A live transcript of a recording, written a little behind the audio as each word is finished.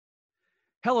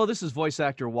Hello, this is voice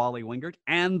actor Wally Wingert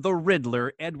and the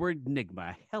Riddler, Edward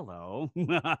Nigma. Hello.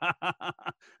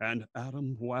 And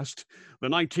Adam West, the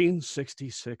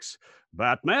 1966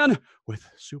 Batman with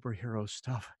superhero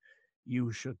stuff.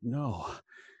 You should know.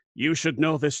 You should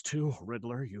know this too,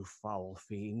 Riddler, you foul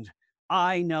fiend.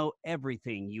 I know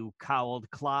everything, you cowled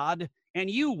clod. And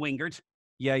you, Wingert.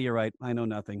 Yeah, you're right. I know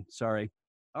nothing. Sorry.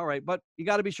 All right, but you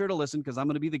got to be sure to listen because I'm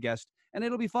going to be the guest, and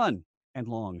it'll be fun and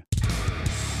long.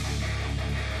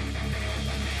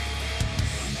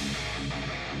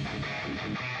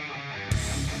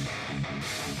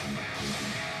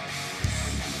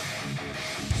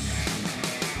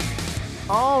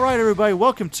 All right, everybody,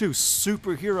 welcome to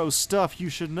Superhero Stuff You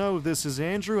Should Know. This is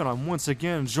Andrew, and I'm once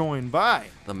again joined by...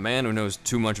 The man who knows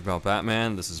too much about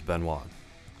Batman. This is Benoit.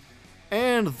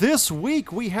 And this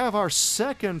week, we have our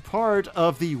second part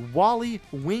of the Wally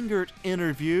Wingert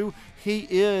interview. He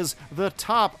is the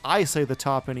top, I say the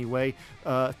top anyway,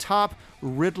 top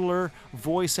Riddler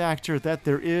voice actor that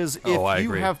there is. I If you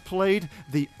agree. have played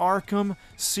the Arkham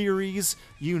series,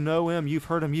 you know him, you've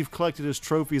heard him, you've collected his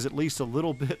trophies at least a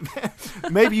little bit.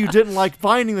 Maybe you didn't like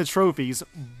finding the trophies,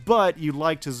 but you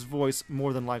liked his voice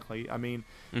more than likely. I mean,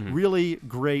 really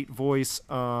great voice.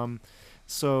 And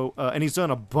he's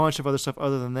done a bunch of other stuff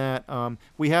other than that.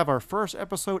 We have our first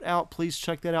episode out. Please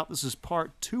check that out. This is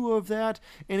part 2 of that.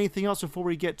 Anything else before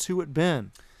we get to it,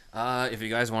 Ben? If you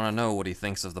guys want to know what he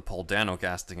thinks of the Paul Dano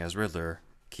casting as Riddler,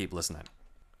 keep listening.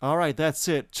 All right, that's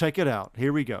it. Check it out.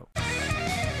 Here we go.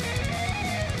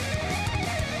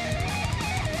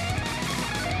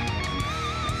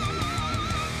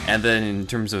 And then in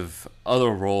terms of other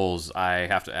roles, I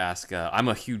have to ask, I'm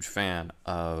a huge fan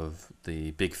of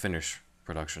the Big Finish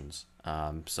productions.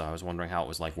 So I was wondering how it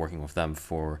was like working with them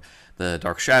for the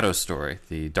Dark Shadow story,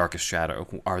 the Darkest Shadow.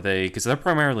 Are they, because they're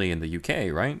primarily in the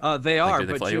UK, right? They are, do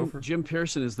they but fly over? Jim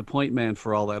Pearson is the point man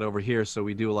for all that over here. So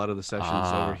we do a lot of the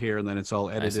sessions over here, and then it's all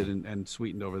edited and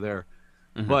sweetened over there.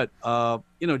 But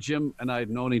Jim and I had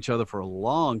known each other for a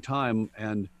long time,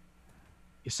 and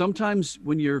sometimes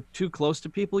when you're too close to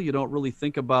people, you don't really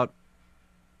think about,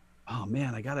 oh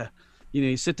man, I gotta.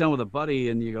 You sit down with a buddy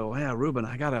and you go, yeah, Ruben,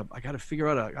 I gotta figure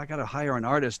out I gotta hire an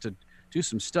artist to do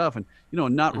some stuff, and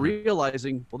not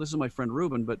realizing, well, this is my friend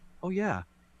Ruben, but oh yeah,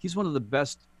 he's one of the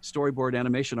best storyboard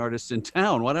animation artists in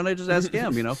town. Why don't I just ask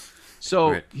him?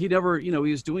 So Right. he never, he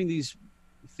was doing these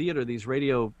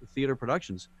radio theater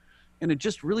productions, and it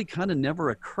just really kind of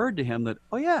never occurred to him that,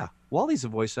 oh yeah, Wally's a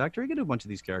voice actor, he can do a bunch of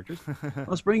these characters.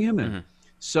 Let's bring him in.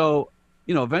 So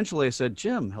eventually I said,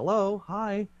 Jim, hello,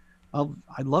 hi.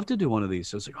 I'd love to do one of these.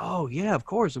 So it's like, oh yeah, of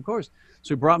course. So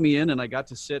he brought me in, and I got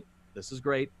to sit. This is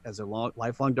great as a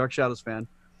lifelong Dark Shadows fan.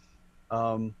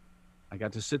 I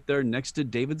got to sit there next to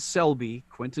David Selby,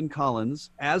 Quentin Collins,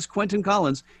 as Quentin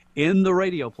Collins in the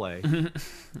radio play.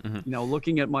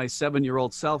 Looking at my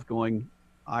 7-year-old self, going,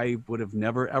 I would have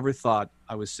never ever thought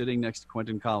I was sitting next to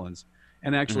Quentin Collins,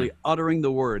 and actually uttering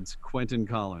the words Quentin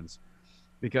Collins,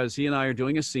 because he and I are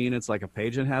doing a scene. It's like a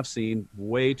page and a half scene,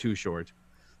 way too short.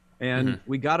 And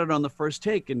we got it on the first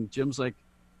take, and Jim's like,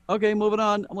 okay, moving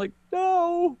on. I'm like,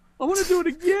 no, I want to do it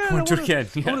again. I want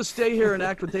to stay here and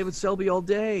act with David Selby all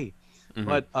day.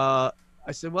 But I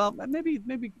said, well,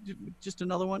 maybe just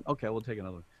another one. Okay, we'll take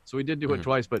another one. So we did do it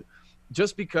twice, but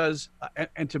just because,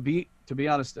 and to be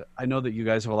honest, I know that you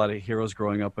guys have a lot of heroes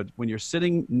growing up, but when you're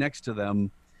sitting next to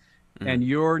them and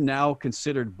you're now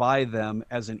considered by them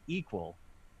as an equal,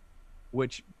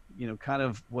 which, kind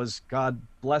of was, God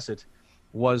bless it,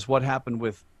 was what happened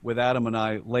with Adam and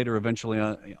I later, eventually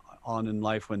on in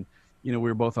life, when we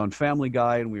were both on Family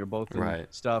Guy and we were both in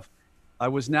stuff. I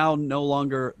was now no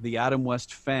longer the Adam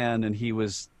West fan and he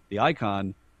was the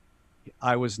icon.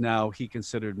 He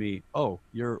considered me, oh,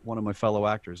 you're one of my fellow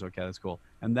actors. Okay, that's cool.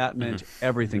 And that meant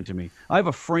everything to me. I have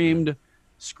a framed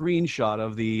screenshot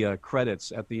of the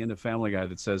credits at the end of Family Guy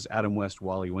that says Adam West,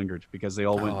 Wally Wingert, because they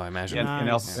all went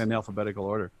in alphabetical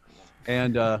order.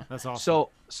 And That's awesome.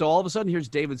 So all of a sudden, here's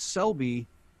David Selby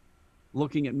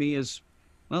looking at me as,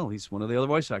 well, he's one of the other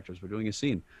voice actors. We're doing a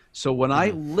scene. So when I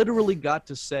literally got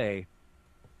to say,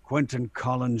 Quentin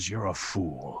Collins, you're a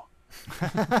fool.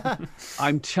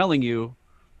 I'm telling you,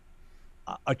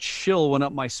 a chill went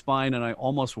up my spine and I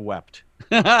almost wept.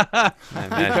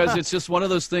 Because it's just one of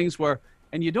those things where,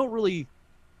 and you don't really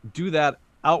do that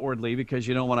outwardly because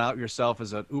you don't want to out yourself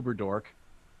as an uber dork.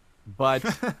 But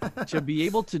to be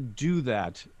able to do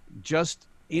that just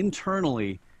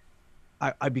internally,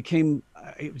 I became,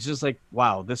 it was just like,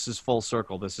 wow, this is full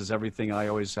circle. This is everything I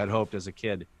always had hoped as a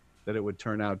kid that it would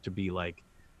turn out to be like.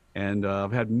 And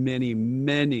I've had many,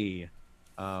 many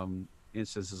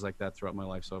instances like that throughout my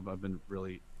life. So I've been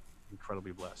really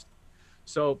incredibly blessed.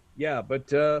 So yeah,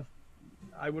 but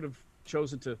I would have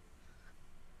chosen to,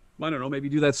 I don't know, maybe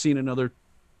do that scene another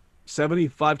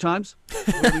 75 times. Would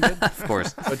have been good. Of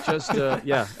course. But just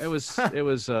yeah, it was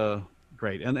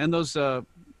great, and those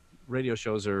radio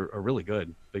shows are really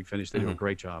good. Big Finish, they do a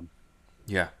great job.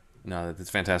 Yeah, no, it's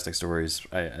fantastic stories.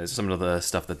 Some of the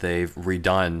stuff that they've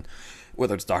redone,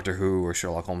 whether it's Doctor Who or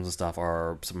Sherlock Holmes and stuff,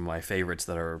 are some of my favorites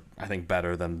that are, I think,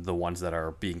 better than the ones that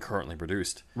are being currently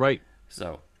produced. Right.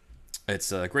 So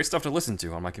it's great stuff to listen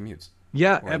to on my commutes.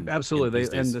 Yeah, Or in absolutely. these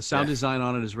And days. the sound Yeah. design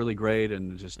on it is really great,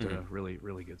 and just really,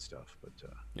 really good stuff. But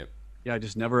Yep. yeah, I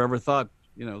just never ever thought,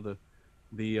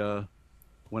 the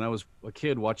when I was a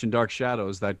kid watching Dark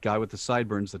Shadows, that guy with the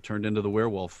sideburns that turned into the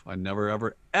werewolf. I never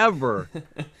ever ever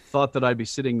thought that I'd be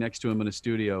sitting next to him in a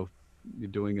studio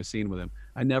doing a scene with him.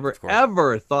 I never course.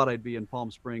 ever thought I'd be in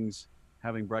Palm Springs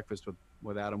having breakfast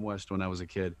with Adam West when I was a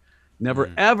kid. Never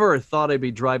ever thought I'd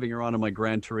be driving around in my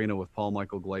Grand Torino with Paul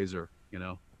Michael Glazer,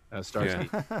 as Starsky.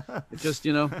 It just,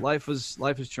 life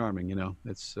is charming,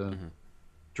 It's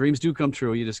dreams do come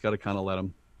true. You just got to kind of let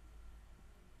them.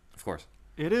 Of course.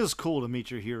 It is cool to meet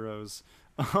your heroes.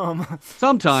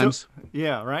 Sometimes.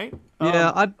 Yeah, right?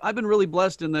 Yeah, I've been really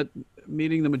blessed in that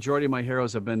meeting the majority of my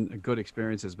heroes have been good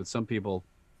experiences, but some people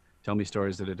tell me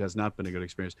stories that it has not been a good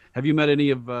experience. Have you met any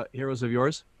of heroes of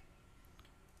yours?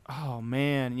 Oh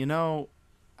man,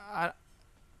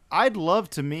 I'd love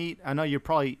to meet. I know you're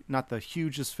probably not the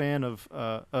hugest fan of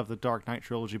the Dark Knight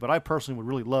trilogy, but I personally would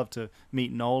really love to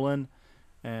meet Nolan,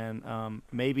 and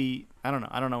maybe I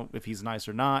don't know if he's nice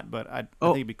or not, but I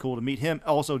think it'd be cool to meet him.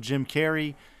 Also, Jim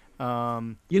Carrey.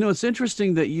 It's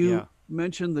interesting that you Yeah.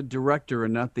 mentioned the director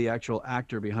and not the actual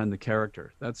actor behind the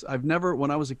character.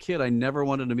 When I was a kid, I never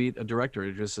wanted to meet a director.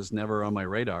 It just is never on my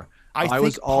radar. I think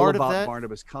was all part of about that-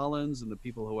 Barnabas Collins and the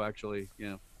people who actually,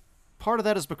 Part of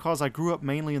that is because I grew up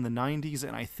mainly in the 90s,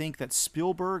 and I think that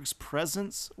Spielberg's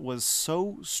presence was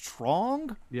so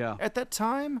strong Yeah. at that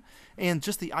time. And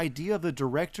just the idea of the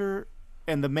director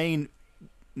and the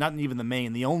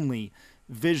only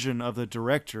vision of the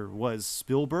director was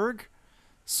Spielberg.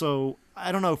 So,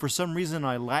 I don't know, for some reason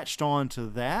I latched on to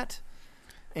that.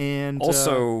 And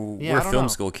Also, yeah, I we're don't film know.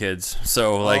 school kids,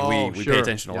 so like we sure. pay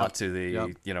attention a Yep. lot to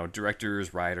the Yep.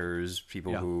 directors, writers,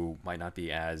 people Yeah. who might not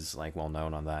be as like well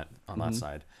known on that Mm-hmm.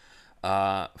 side.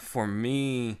 For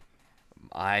me,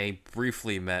 I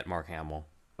briefly met Mark Hamill.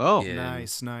 Oh, in,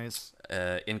 Nice.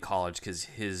 in college because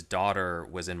his daughter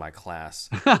was in my class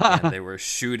and they were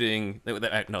shooting. They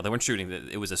weren't shooting.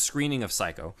 It was a screening of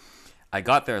Psycho. I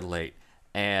got there late.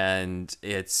 And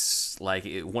it's like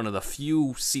one of the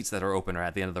few seats that are open are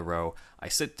at the end of the row. I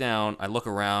sit down, I look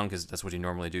around because that's what you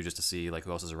normally do just to see like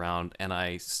who else is around, and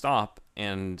I stop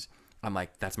and I'm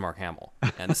like, that's Mark Hamill.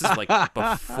 And this is like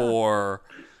before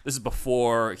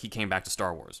he came back to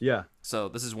Star Wars. yeah. So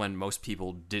this is when most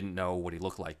people didn't know what he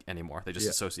looked like anymore. They just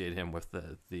associated him with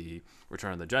the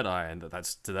Return of the Jedi, and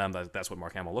that's to them that's what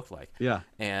Mark Hamill looked like. Yeah.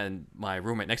 And my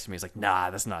roommate next to me is like,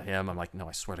 "Nah, that's not him." I'm like, "No,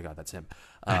 I swear to God, that's him."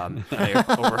 And I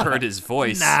overheard his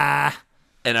voice, Nah.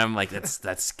 and I'm like,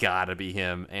 "That's gotta be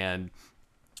him." And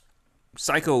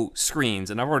Psycho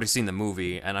screens, and I've already seen the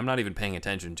movie, and I'm not even paying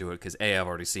attention to it because A, I've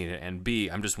already seen it, and B,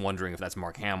 I'm just wondering if that's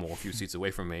Mark Hamill a few seats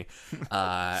away from me.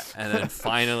 And then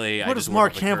finally, What I does just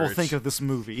Mark worked up the Hamill courage. think of this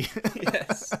movie?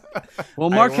 Yes. Well,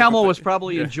 Mark woke Hamill up was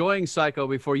probably enjoying Psycho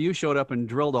before you showed up and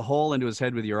drilled a hole into his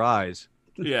head with your eyes.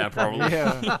 Yeah, probably.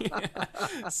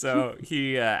 Yeah. So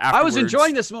he. I was afterwards-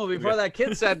 enjoying this movie before that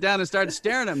kid sat down and started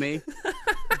staring at me.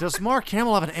 Does Mark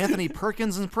Hamill have an Anthony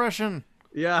Perkins impression?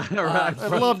 Yeah, right.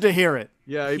 I'd love to hear it.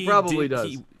 Yeah, he probably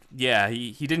does.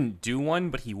 He didn't do one,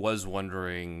 but he was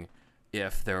wondering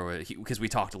if there were because we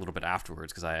talked a little bit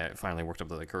afterwards because I finally worked up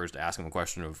the courage to ask him a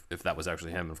question of if that was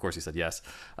actually him. And of course, he said yes.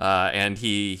 And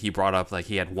he brought up like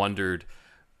he had wondered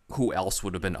who else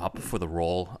would have been up for the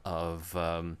role of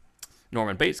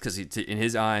Norman Bates because in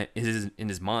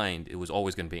his mind it was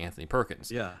always going to be Anthony Perkins.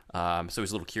 Yeah. So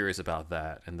he's a little curious about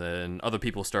that, and then other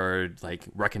people started like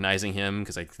recognizing him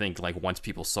because I think like once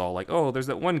people saw like, oh, there's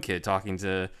that one kid talking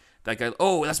to that guy,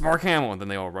 oh, that's Mark Hamill, and then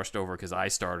they all rushed over because I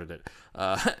started it,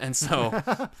 and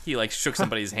so he like shook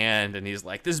somebody's hand and he's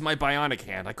like, this is my bionic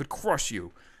hand, I could crush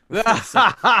you.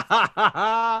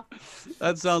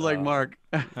 That sounds like Mark.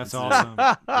 That's awesome.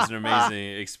 It was an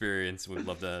amazing experience. Would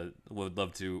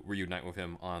love to reunite with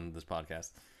him on this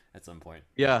podcast at some point.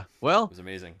 Yeah. Well, It was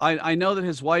amazing. I know that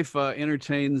his wife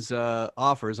entertains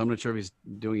offers. I'm not sure if he's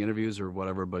doing interviews or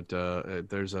whatever, but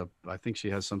I think she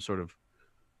has some sort of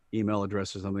email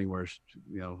address or something where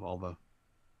all the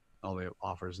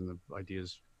offers and the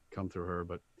ideas come through her.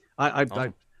 But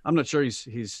Awesome. I'm not sure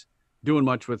he's doing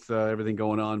much with everything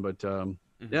going on, but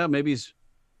Yeah, maybe he's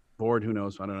bored. Who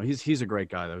knows? I don't know. He's a great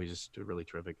guy though. He's just really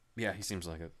terrific. Yeah, he seems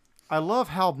like it. I love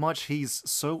how much he's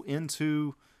so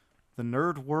into the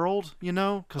nerd world, you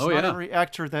know, because Oh, not yeah. every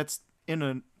actor that's in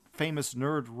a famous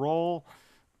nerd role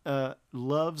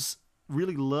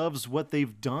really loves what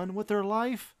they've done with their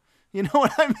life. You know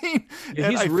what I mean? Yeah,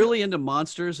 And he's I feel- really into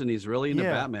monsters and he's really into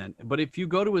Yeah. Batman. But if you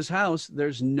go to his house,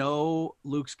 there's no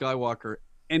Luke Skywalker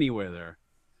anywhere there.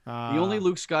 The only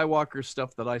Luke Skywalker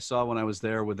stuff that I saw when I was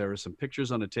there were some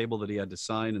pictures on a table that he had to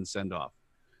sign and send off.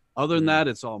 Other than that,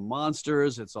 it's all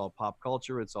monsters, it's all pop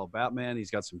culture, it's all Batman.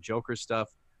 He's got some Joker stuff.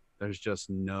 There's just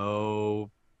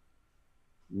no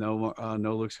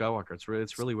Luke Skywalker.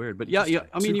 It's really weird. But yeah.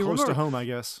 I mean, too you close remember, to home, I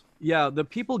guess. yeah, the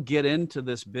people get into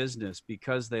this business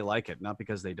because they like it, not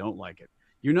because they don't like it.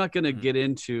 You're not going to get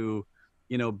into,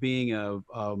 being a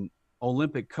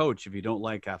Olympic coach if you don't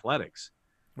like athletics.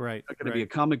 Right. Not going to be a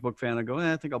comic book fan and go,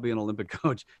 I think I'll be an Olympic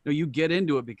coach. No, you get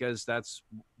into it because that's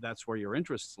where your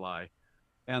interests lie.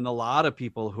 And a lot of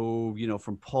people who,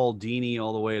 from Paul Dini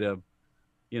all the way to,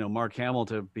 Mark Hamill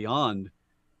to beyond,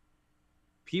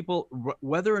 people,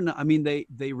 whether or not, I mean,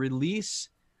 they release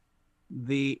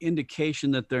the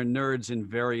indication that they're nerds in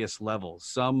various levels.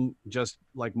 Some, just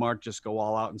like Mark, just go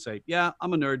all out and say, yeah,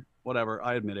 I'm a nerd, whatever,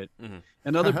 I admit it.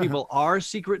 And other people are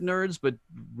secret nerds, but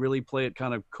really play it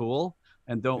kind of cool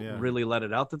and don't really let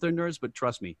it out that they're nerds. But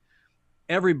trust me,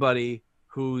 everybody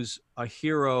who's a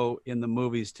hero in the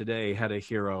movies today had a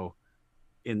hero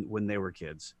when they were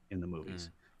kids in the movies.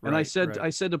 And I said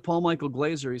to Paul Michael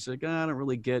Glazer, he said, I don't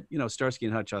really get, Starsky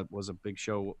and Hutch was a big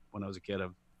show when I was a kid. I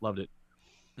loved it.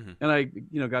 And I,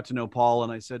 got to know Paul,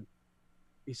 and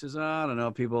he says, I don't know,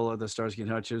 people at the Starsky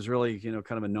and Hutch, it was really,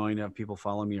 kind of annoying to have people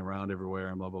follow me around everywhere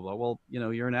and blah, blah, blah. Well,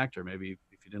 you're an actor. Maybe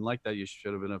if you didn't like that, you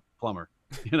should have been a plumber,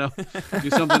 do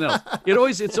something else. It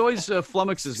always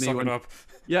flummoxes me.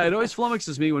 It always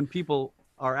flummoxes me when people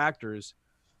are actors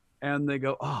and they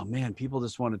go, oh man, people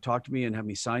just want to talk to me and have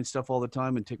me sign stuff all the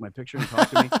time and take my picture and talk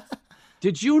to me.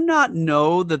 Did you not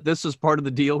know that this was part of the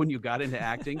deal when you got into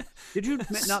acting? Did you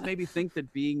not maybe think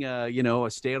that being a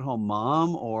stay-at-home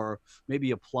mom or maybe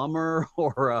a plumber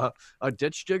or a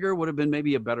ditch digger would have been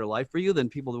maybe a better life for you than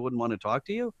people that wouldn't want to talk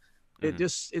to you?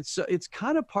 It's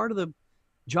kind of part of the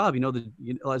job.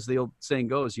 As the old saying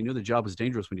goes, you knew the job was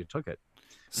dangerous when you took it.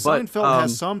 Seinfeld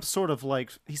has some sort of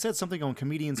he said something on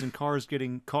comedians in cars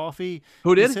getting coffee.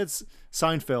 Who did? He said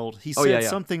Seinfeld. He said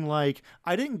something like,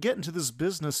 I didn't get into this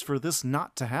business for this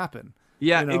not to happen.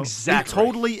 Yeah, exactly. He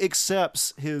totally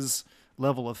accepts his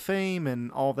level of fame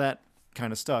and all that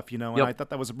kind of stuff, and I thought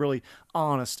that was a really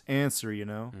honest answer,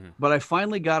 But I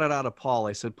finally got it out of Paul.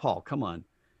 I said, Paul, come on.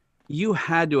 You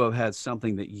had to have had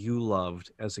something that you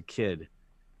loved as a kid.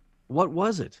 What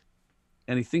was it?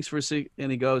 And he thinks for a second,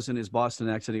 and he goes in his Boston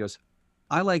accent, he goes,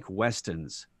 I like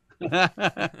Westerns. He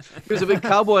was a big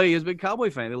cowboy. He was a big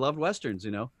cowboy fan. He loved Westerns,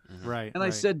 Right. And I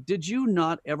said, did you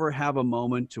not ever have a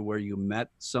moment to where you met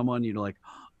someone, like,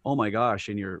 oh my gosh,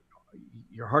 and your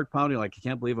heart pounding, like, I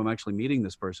can't believe I'm actually meeting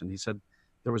this person. He said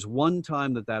there was one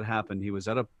time that happened. He was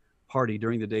at a party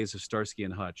during the days of Starsky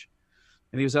and Hutch.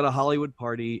 And he was at a Hollywood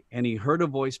party, and he heard a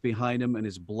voice behind him, and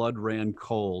his blood ran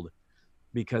cold,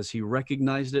 because he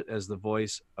recognized it as the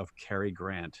voice of Cary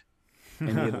Grant. And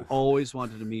he had always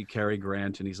wanted to meet Cary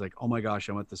Grant. And he's like, oh my gosh,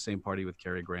 I'm at the same party with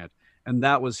Cary Grant. And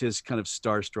that was his kind of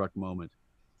starstruck moment.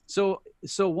 So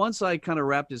once I kind of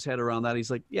wrapped his head around that,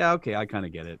 he's like, yeah, okay, I kind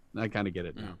of get it. I kind of get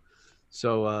it now.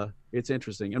 So it's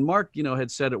interesting. And Mark,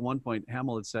 had said at one point,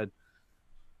 Hamill had said,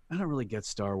 I don't really get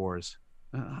Star Wars.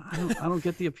 I don't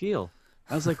get the appeal.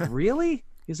 I was like, really?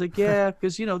 He's like, yeah,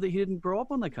 because, he didn't grow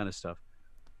up on that kind of stuff.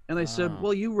 And I said,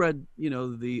 well, you read,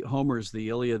 the Homer's, the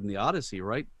Iliad and the Odyssey,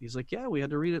 right? He's like, yeah, we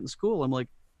had to read it in school. I'm like,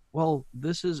 well,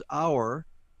 this is our,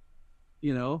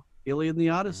 Iliad and the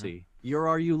Odyssey. You're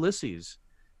our Ulysses.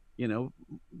 Luke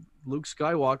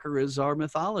Skywalker is our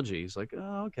mythology. He's like,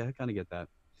 oh, okay, I kind of get that.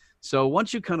 So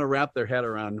once you kind of wrap their head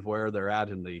around where they're at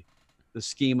in the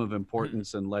scheme of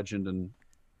importance and legend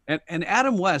and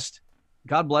Adam West,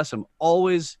 God bless him,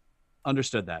 always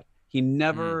understood that. He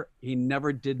never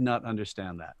did not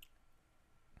understand that.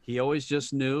 He always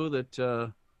just knew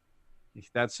that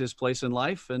that's his place in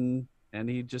life, and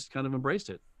he just kind of embraced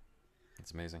it.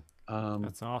 It's amazing.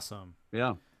 That's awesome.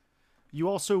 Yeah. You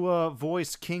also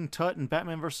voiced King Tut in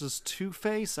Batman vs.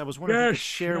 Two-Face. I was wondering if you could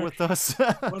share with us.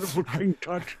 Wonderful King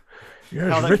Tut.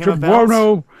 Yes, How that Victor came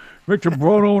about. Victor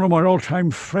Buono, one of my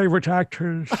all-time favorite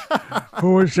actors,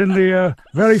 who was in the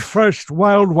very first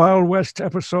Wild Wild West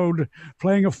episode,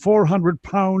 playing a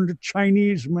 400-pound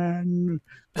Chinese man.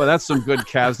 Well, that's some good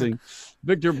casting.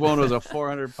 Victor Buono is a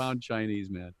 400-pound Chinese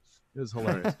man. It was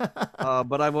hilarious.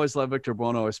 But I've always loved Victor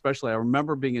Buono, especially. I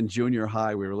remember being in junior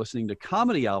high. We were listening to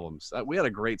comedy albums. We had a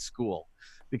great school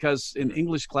because in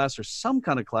English class or some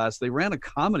kind of class, they ran a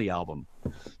comedy album.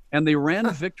 And they ran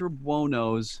Victor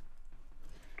Buono's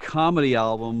comedy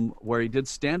album where he did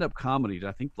stand-up comedy,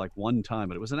 I think like one time.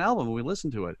 But it was an album and we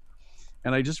listened to it.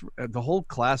 And I just, the whole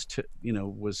class,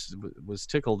 was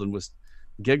tickled and was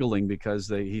giggling because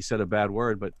he said a bad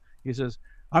word. But he says,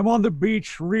 I'm on the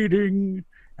beach reading,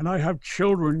 and I have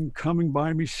children coming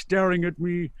by me, staring at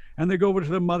me, and they go over to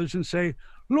their mothers and say,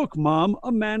 look, Mom,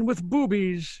 a man with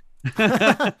boobies.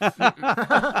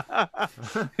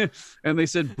 And they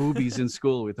said boobies in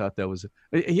school. We thought that was,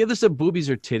 he either said boobies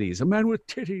or titties. A man with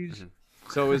titties.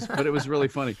 So it was really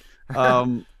funny.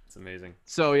 It's amazing.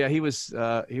 So yeah, he was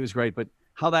great. But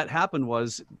how that happened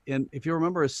was, if you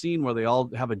remember a scene where they all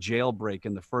have a jailbreak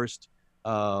in the first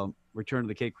Return of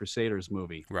the Cape Crusaders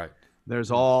movie. Right.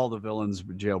 There's all the villains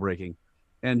jailbreaking.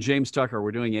 And James Tucker,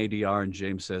 we're doing ADR, and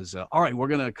James says, all right, we're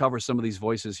going to cover some of these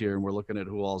voices here, and we're looking at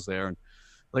who all's there. And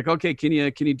like, okay, can you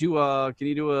do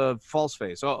a false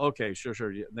face? Oh, okay,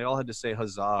 sure. They all had to say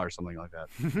huzzah or something like that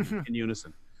in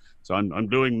unison. So I'm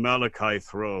doing Malachi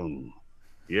Throne.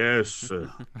 Yes.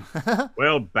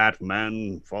 Well,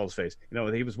 Batman, false face. You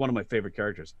know, he was one of my favorite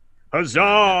characters.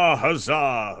 Huzzah,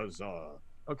 huzzah, huzzah.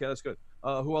 Okay, that's good.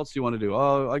 Who else do you want to do?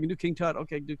 Oh, I can do King Tut.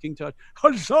 Okay, do King Tut.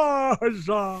 Huzzah,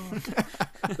 huzzah.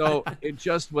 So it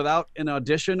just, without an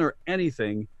audition or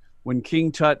anything, when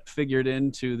King Tut figured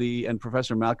into and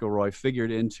Professor McElroy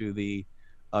figured into the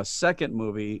second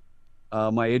movie,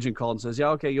 my agent called and says, yeah,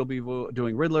 okay, you'll be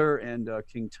doing Riddler and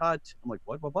King Tut. I'm like,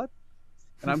 what?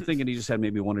 And I'm thinking he just had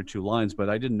maybe one or two lines, but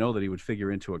I didn't know that he would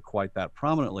figure into it quite that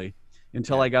prominently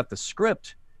until I got the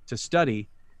script to study.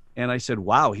 And I said,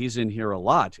 wow, he's in here a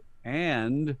lot.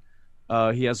 And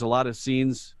he has a lot of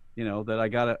scenes, that I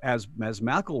got as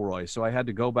McElroy. So I had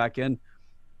to go back in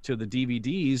to the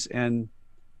DVDs and,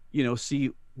 see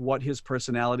what his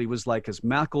personality was like as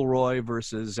McElroy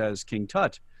versus as King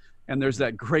Tut. And there's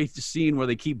that great scene where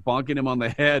they keep bonking him on the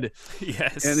head.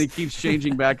 Yes. And he keeps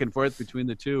changing back and forth between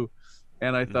the two.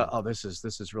 And I thought, oh, this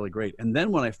is really great. And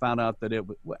then when I found out that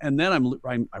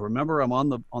I remember I'm on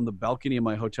the balcony of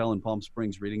my hotel in Palm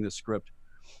Springs reading the script.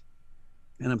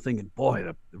 And I'm thinking,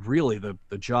 boy,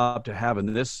 the job to have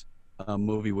in this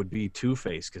movie would be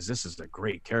Two-Face, because this is a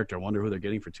great character. I wonder who they're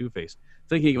getting for Two-Face.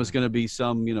 Thinking it was going to be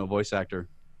some, voice actor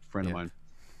friend of mine.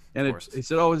 And he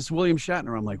said, oh, it's William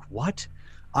Shatner. I'm like, what?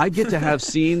 I get to have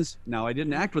scenes. Now, I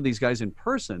didn't act with these guys in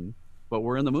person, but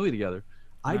we're in the movie together.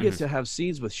 I get to have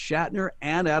scenes with Shatner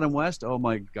and Adam West. Oh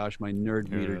my gosh, my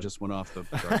nerd meter just went off the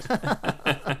charts.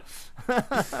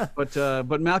 But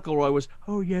McElroy was,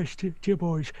 oh yes, dear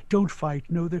boys, don't fight.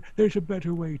 No, there's a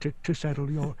better way to settle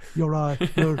your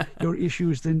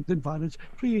issues than violence.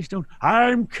 Please don't.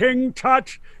 I'm King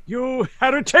Tut, you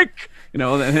heretic.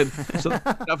 So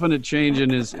definite change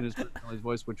in his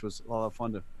voice, which was a lot of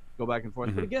fun to go back and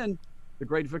forth. But again, the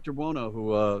great Victor Buono,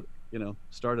 who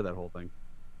started that whole thing.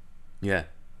 Yeah,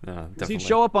 no, definitely. He'd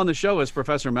show up on the show as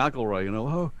Professor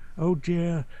McElroy, Oh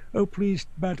dear. Oh, please,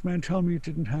 Batman, tell me it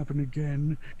didn't happen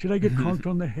again. Did I get conked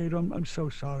on the head? I'm so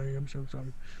sorry. I'm so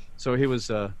sorry. So he was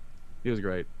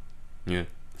great. Yeah.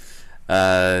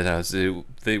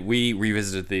 We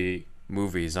revisited the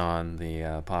movies on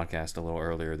the podcast a little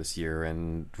earlier this year,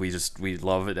 and we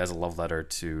love it as a love letter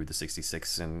to the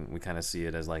 66, and we kind of see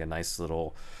it as like a nice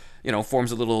little,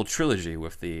 forms a little trilogy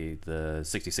with the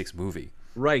 66 movie.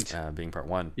 Right. Being part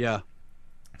one. Yeah.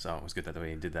 So it was good that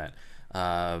we did that.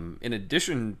 In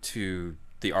addition to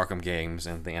the Arkham games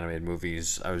and the animated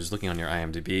movies, I was looking on your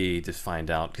IMDb to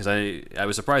find out, because I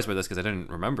was surprised by this because I didn't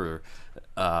remember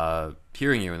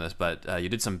hearing you in this, but you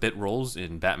did some bit roles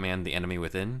in Batman: The Enemy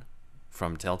Within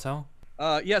from Telltale.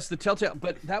 Yes, the Telltale,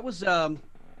 but that was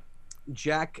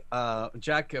Jack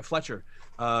Fletcher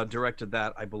directed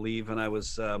that, I believe, and I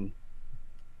was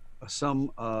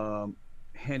some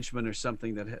henchman or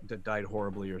something that died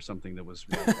horribly or something that was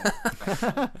really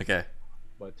okay.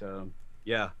 But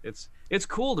yeah, it's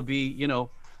cool to be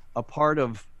a part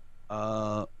of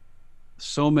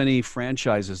so many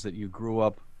franchises that you grew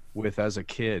up with as a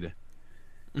kid.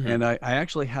 And I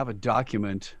actually have a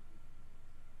document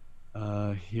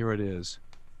here. It is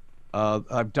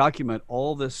I've documented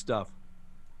all this stuff,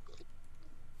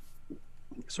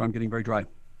 so I'm getting very dry,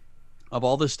 of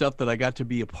all this stuff that I got to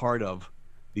be a part of,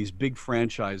 these big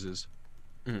franchises.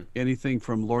 Anything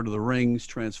from Lord of the Rings,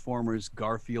 Transformers,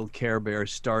 Garfield, Care Bear,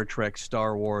 Star Trek,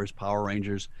 Star Wars, Power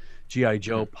Rangers, G.I.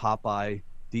 Joe, Popeye,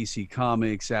 DC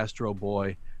Comics, Astro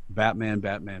Boy, Batman,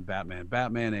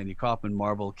 Andy Kaufman,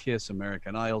 Marvel, Kiss,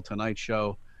 American Idol, Tonight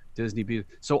Show, Disney beat.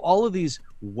 So all of these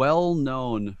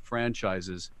well-known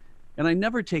franchises, and I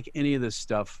never take any of this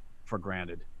stuff for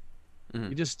granted.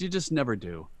 You just never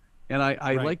do. And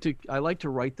I like to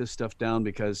write this stuff down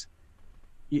because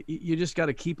you just got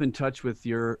to keep in touch with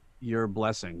your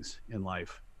blessings in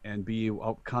life and be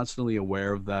constantly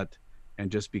aware of that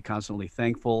and just be constantly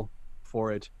thankful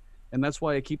for it. And that's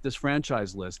why I keep this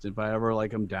franchise list. If I ever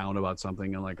I'm down about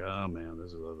something, I'm like, oh man,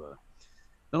 this is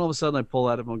then all of a sudden I pull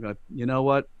out of it and go, you know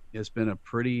what? It's been a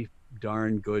pretty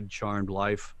darn good, charmed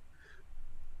life.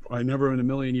 I never in a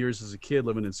million years as a kid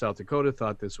living in South Dakota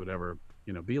thought this would ever,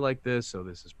 be like this. So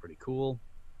this is pretty cool.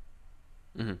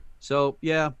 So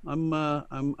yeah,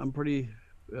 I'm pretty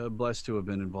blessed to have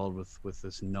been involved with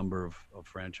this number of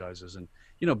franchises, and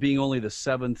being only the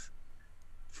 7th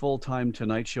full-time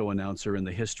Tonight Show announcer in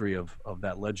the history of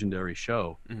that legendary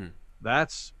show.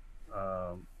 That's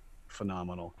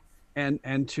phenomenal,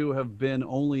 and to have been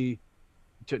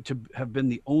have been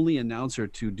the only announcer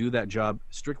to do that job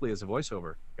strictly as a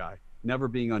voiceover guy, never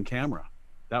being on camera.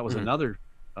 That was another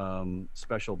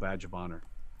special badge of honor.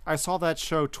 I saw that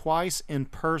show twice in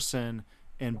person,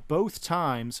 and both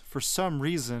times, for some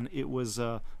reason, it was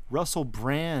Russell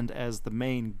Brand as the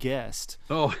main guest.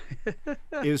 Oh,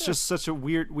 it was just such a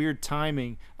weird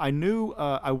timing. I knew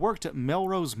I worked at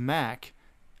Melrose Mac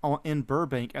in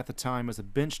Burbank at the time as a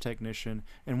bench technician,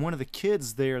 and one of the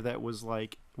kids there that was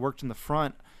worked in the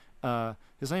front,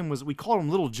 his name was, we called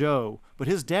him Little Joe, but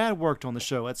his dad worked on the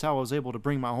show. That's how I was able to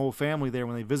bring my whole family there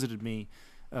when they visited me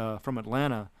from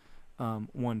Atlanta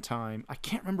one time. I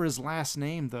can't remember his last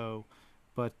name though,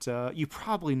 but you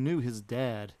probably knew his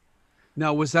dad.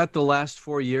 Now, was that the last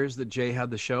 4 years that Jay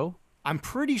had the show? I'm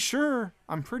pretty sure.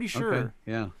 Okay.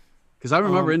 Yeah. Because I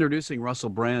remember introducing Russell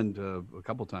Brand a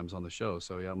couple times on the show,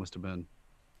 so yeah, it must have been.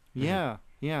 Yeah,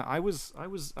 I was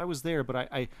there, but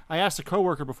I asked a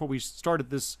coworker before we started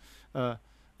this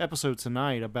episode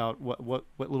tonight about what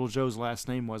Little Joe's last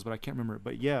name was, but I can't remember it.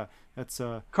 But yeah, that's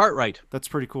Cartwright. That's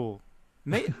pretty cool.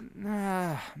 Maybe.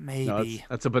 No,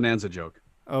 that's a Bonanza joke.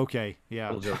 Okay,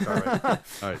 yeah. Little Joe Cartwright.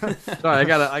 All right. Sorry,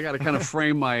 I gotta kind of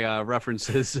frame my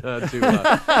references to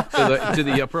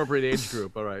the appropriate age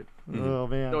group. All right. Oh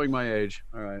man. Showing my age.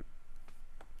 All right.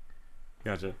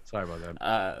 Gotcha. Sorry about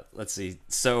that. Let's see.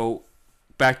 So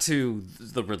back to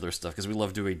the Riddler stuff, because we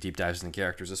love doing deep dives into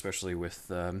characters, especially with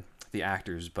the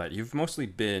actors. But you've mostly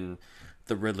been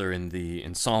the Riddler in the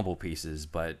ensemble pieces.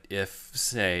 But if,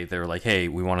 say, they're like, hey,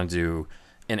 we want to do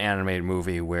an animated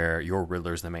movie where your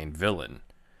Riddler's the main villain,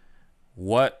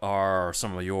 what are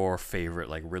some of your favorite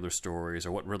Riddler stories,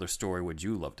 or what Riddler story would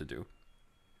you love to do?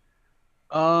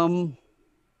 Golly,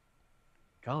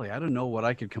 I don't know what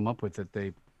I could come up with that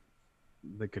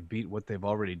could beat what they've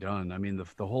already done. I mean,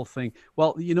 the whole thing.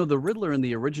 Well, the Riddler in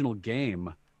the original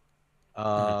game,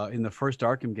 in the first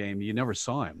Arkham game, you never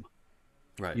saw him.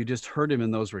 Right. You just heard him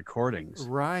in those recordings.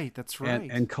 Right. That's right.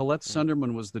 And Colette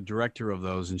Sunderman was the director of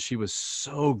those, and she was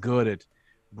so good at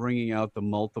bringing out the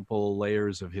multiple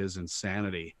layers of his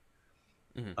insanity.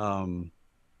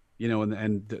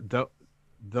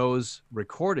 Those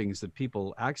recordings that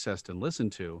people accessed and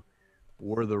listened to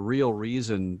were the real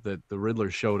reason that the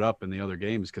Riddler showed up in the other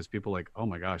games, because people oh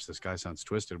my gosh, this guy sounds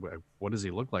twisted. What does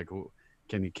he look like?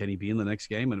 Can he be in the next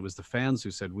game? And it was the fans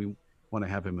who said, we want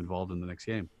to have him involved in the next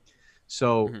game.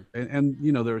 So, and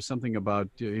there was something about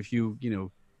if you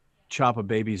chop a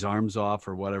baby's arms off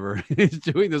or whatever, he's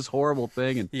doing this horrible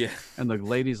thing, and the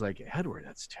lady's like, Edward,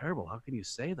 that's terrible. How can you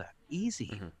say that?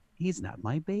 Easy. He's not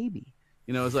my baby.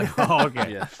 It's like, oh,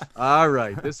 okay. All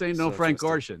right. This ain't no Frank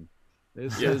Gorshin.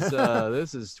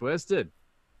 This is twisted.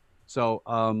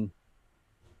 So,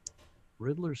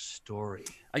 Riddler's story.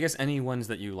 I guess any ones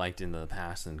that you liked in the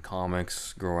past in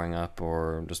comics growing up,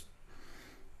 or just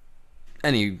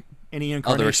any incarnation.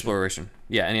 Other exploration.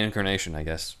 Yeah, any incarnation, I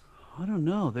guess. I don't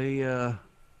know.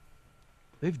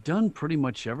 They've done pretty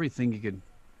much everything you could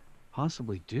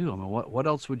possibly do. I mean, what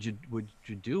else would you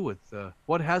do with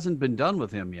what hasn't been done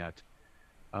with him yet?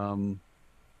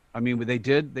 I mean, they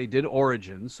did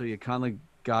Origins, so you kind of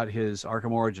got his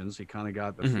Arkham Origins. You kind of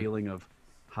got the feeling of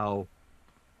how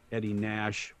Eddie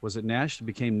Nash, was it Nash that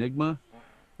became Nigma?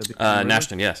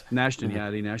 Nashton, yes. Nashton, yeah,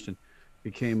 Eddie Nashton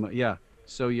became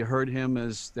So you heard him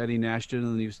as Eddie Nashton,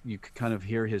 and you could kind of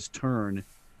hear his turn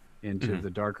into the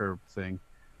darker thing.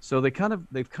 So they've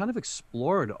kind of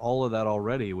explored all of that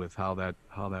already with how that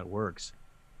works.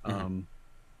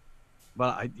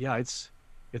 But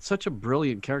it's such a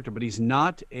brilliant character, but he's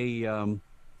not a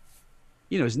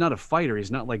he's not a fighter.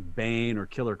 He's not like Bane or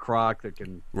Killer Croc that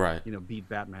can beat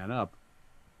Batman up.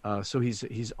 So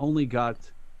he's only got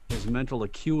his mental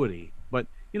acuity. But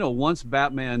once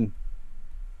Batman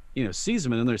sees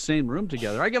them in their same room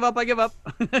together. I give up.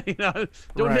 Don't hit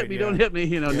me. Yeah. Don't hit me.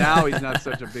 Now he's not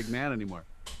such a big man anymore.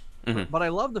 But I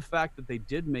love the fact that they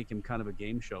did make him kind of a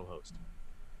game show host.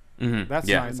 That's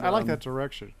nice. I like that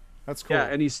direction. That's cool. Yeah,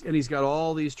 and he's got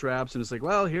all these traps, and it's like,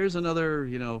 well, here's another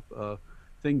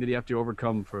thing that you have to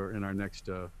overcome in our next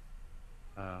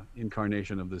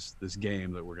incarnation of this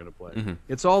game that we're going to play.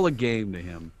 It's all a game to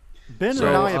him. Ben and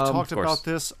I have talked about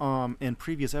this in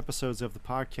previous episodes of the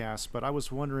podcast, but I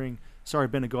was wondering. Sorry,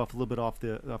 Ben, to go off a little bit off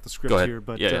the script here,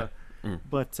 but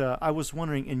but I was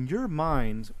wondering, in your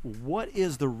mind, what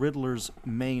is the Riddler's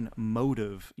main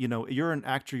motive? You're an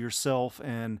actor yourself,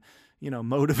 and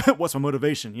what's my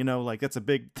motivation? Like that's a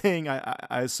big thing,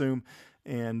 I assume,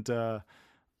 and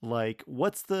like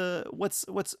what's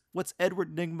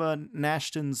Edward Nygma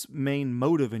Nashton's main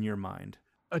motive in your mind?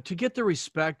 To get the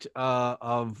respect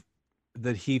of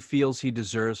that he feels he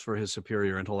deserves for his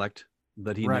superior intellect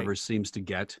that he never seems to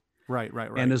get. Right.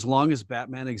 And as long as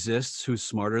Batman exists, who's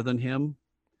smarter than him,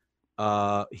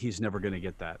 he's never going to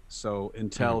get that. So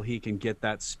until he can get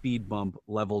that speed bump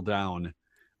level down,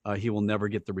 he will never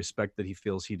get the respect that he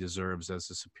feels he deserves as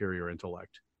a superior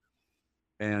intellect.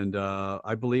 And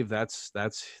I believe that's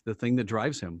the thing that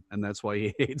drives him, and that's why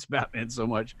he hates Batman so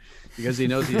much, because he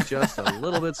knows he's just a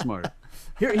little bit smart.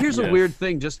 Here's a weird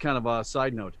thing, just kind of a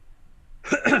side note.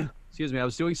 Excuse me. I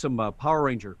was doing some Power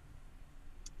Ranger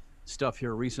stuff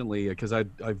here recently because I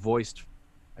voiced,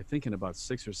 I think in about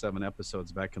 6 or 7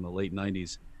 episodes back in the late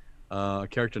 90s, a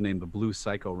character named the Blue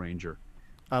Psycho Ranger.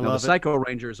 The Psycho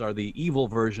Rangers are the evil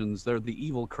versions. They're the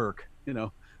evil Kirk, They're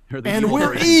the and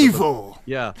we're evil.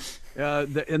 Yeah.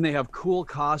 And they have cool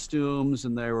costumes,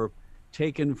 and they were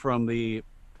taken from the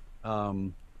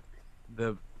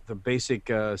basic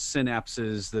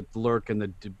synapses that lurk in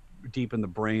the deep in the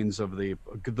brains of the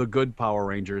good Power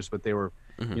Rangers, but they were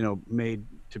made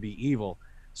to be evil.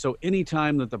 So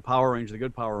anytime that the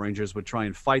good Power Rangers would try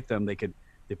and fight them,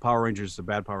 the Power Rangers, the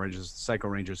bad Power Rangers, the Psycho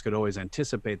Rangers could always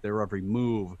anticipate their every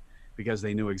move because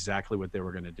they knew exactly what they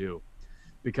were going to do,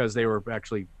 because they were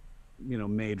actually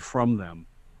made from them.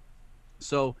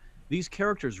 So these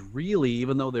characters really,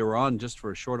 even though they were on just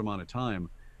for a short amount of time,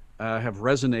 have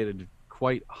resonated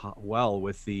quite well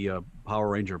with the Power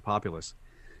Ranger populace.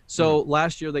 So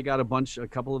last year they got a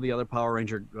couple of the other Power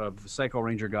Ranger, Psycho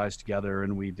Ranger guys together,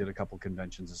 and we did a couple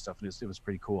conventions and stuff, and it was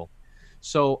pretty cool.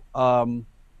 So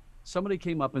somebody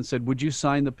came up and said, "Would you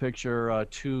sign the picture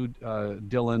to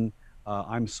Dylan?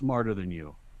 I'm smarter than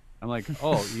you." I'm like,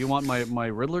 "Oh, you want my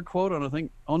Riddler quote on a thing?"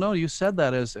 "Oh no, you said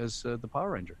that as the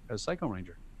Power Ranger, as Psycho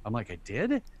Ranger." I'm like, "I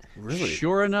did?" Really?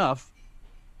 Sure enough,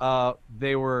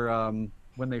 they were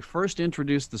when they first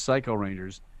introduced the Psycho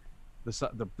Rangers.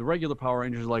 The regular Power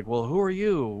Rangers are like, "Well, who are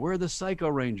you? We're the Psycho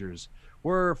Rangers.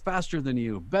 We're faster than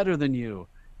you, better than you."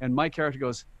 And my character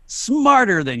goes,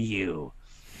 "Smarter than you."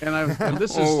 And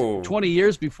this is 20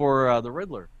 years before the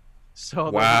Riddler. So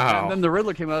wow. And then the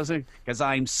Riddler came out and said, "Because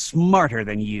I'm smarter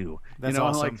than you." That's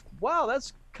awesome. I'm like, wow,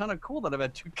 that's kind of cool that I've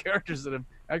had 2 characters that have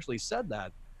actually said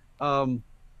that.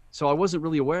 So I wasn't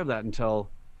really aware of that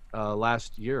until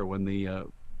last year when the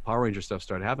Power Ranger stuff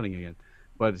started happening again.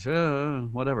 But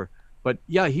whatever. But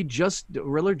yeah,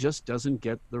 Riddler just doesn't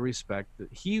get the respect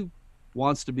that he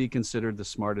wants to be considered the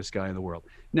smartest guy in the world.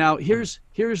 Now, here's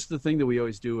the thing that we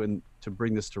always do, and to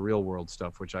bring this to real world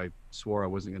stuff, which I swore I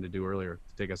wasn't going to do earlier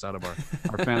to take us out of our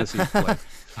fantasy play.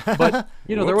 But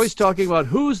they're always talking about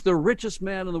who's the richest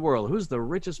man in the world, who's the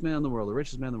richest man in the world, the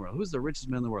richest man in the world, who's the richest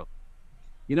man in the world.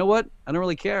 You know what? I don't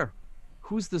really care.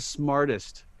 Who's the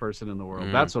smartest person in the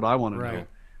world? That's what I want to know.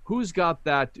 Who's got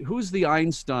that? Who's the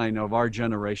Einstein of our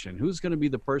generation? Who's going to be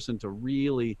the person to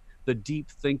really, the deep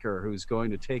thinker who's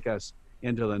going to take us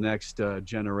into the next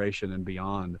generation and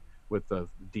beyond with the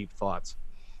deep thoughts?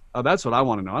 That's what I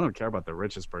want to know. I don't care about the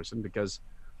richest person because,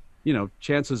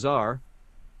 chances are,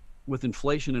 with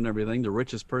inflation and everything, the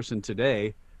richest person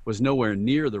today was nowhere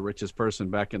near the richest person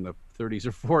back in the 30s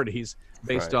or 40s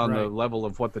based on the level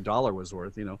of what the dollar was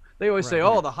worth. They always say,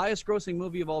 "Oh, the highest grossing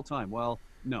movie of all time." Well,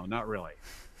 no, not really.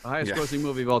 The highest grossing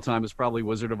movie of all time is probably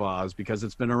Wizard of Oz because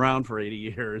it's been around for 80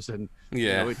 years and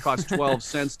it cost 12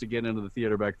 cents to get into the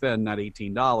theater back then, not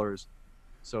 $18.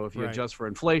 So if you adjust for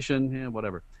inflation,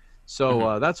 whatever.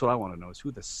 So that's what I want to know is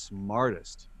who the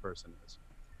smartest person is.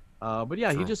 But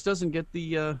yeah, he just doesn't get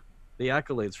the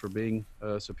accolades for being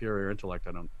a superior intellect,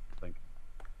 I don't think.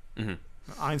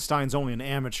 Einstein's only an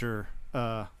amateur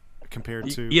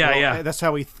compared to that's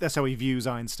how he views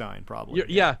Einstein, probably.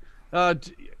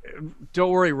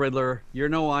 Don't worry, Riddler. You're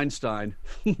no Einstein.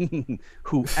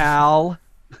 Who, Al?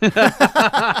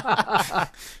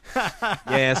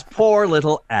 Yes, poor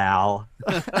little Al.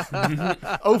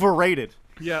 Overrated.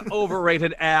 Yeah,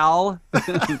 overrated Al.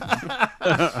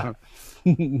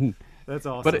 That's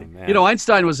awesome. But man. you know,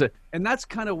 Einstein was and that's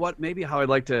kind of what maybe how I'd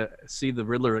like to see the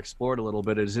Riddler explored a little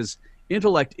bit is his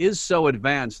intellect is so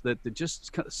advanced that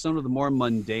just some of the more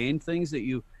mundane things that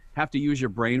you have to use your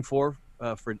brain for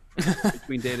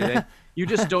between day to day, you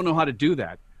just don't know how to do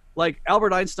that. Like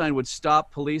Albert Einstein would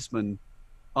stop policemen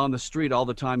on the street all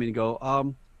the time and go,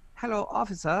 "Hello,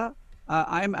 officer.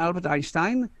 I'm Albert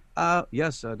Einstein.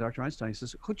 Yes, Dr. Einstein." He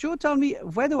says, "Could you tell me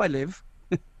where do I live?"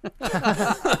 He'd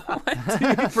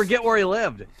forget where he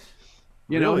lived.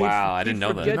 You know, Really? Wow, I he'd didn't know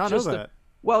that. forget Did not know just that.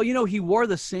 well, you know, he wore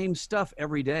the same stuff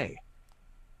every day.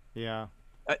 Yeah.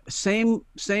 Same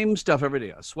stuff every day.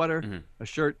 A sweater, Mhm. a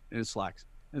shirt, and his slacks.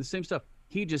 And the same stuff.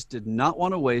 He just did not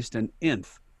want to waste an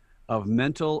nth of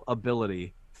mental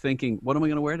ability thinking, what am I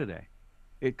going to wear today?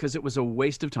 Because it was a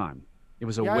waste of time. It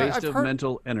was a Yeah, waste I've of heard-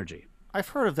 mental energy. I've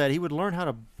heard of that. He would learn how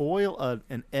to boil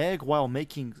an egg while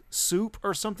making soup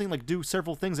or something, like do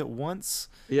several things at once.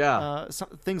 Yeah.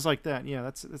 Things like that. Yeah,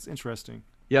 that's interesting.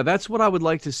 Yeah, that's what I would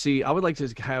like to see. I would like to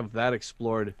have that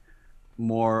explored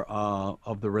more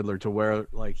of the Riddler, to where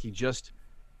like he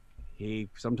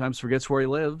sometimes forgets where he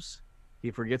lives.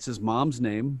 He forgets his mom's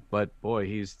name, but boy,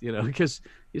 he's because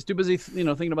he's too busy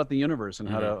thinking about the universe and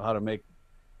how to make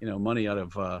money out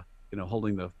of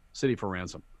holding the city for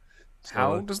ransom. So,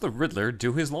 How does the Riddler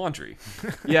do his laundry?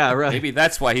 yeah, right. Maybe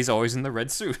that's why he's always in the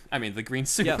red suit. I mean, the green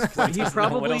suit. Yes, He he doesn't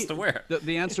probably. know what else to wear.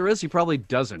 The answer is he probably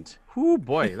doesn't. Whoo,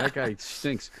 boy, that guy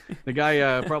stinks. The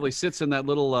guy probably sits in that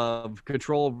little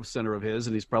control center of his,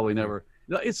 and he's probably never.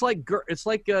 It's like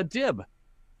Dib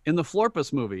in the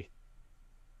Florpus movie.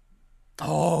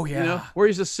 Oh yeah. You know, where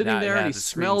he's just sitting Yeah, there yeah, and he the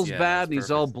smells screens, yeah, bad that's and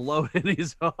he's all perfect. bloated. And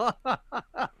he's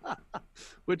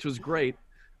which was great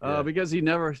Yeah. because he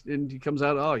comes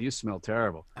out. Oh, you smell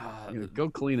terrible. Go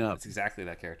clean up. That's exactly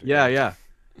that character. Yeah.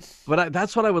 But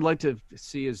that's what I would like to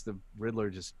see is the Riddler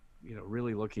just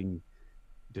really looking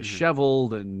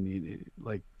disheveled and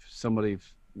like somebody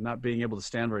not being able to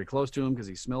stand very close to him because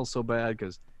he smells so bad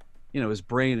because his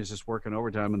brain is just working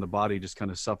overtime and the body just kind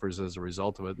of suffers as a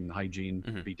result of it, and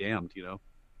hygiene be damned.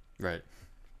 Right.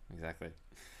 Exactly.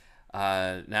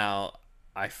 Now,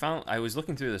 I was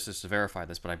looking through this just to verify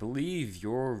this, but I believe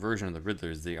your version of the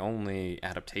Riddler is the only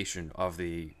adaptation of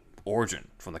the origin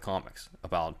from the comics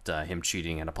about him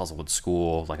cheating in a puzzle with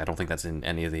school. Like, I don't think that's in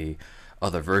any of the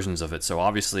other versions of it. So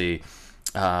obviously,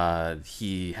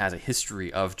 he has a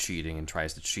history of cheating and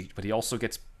tries to cheat, but he also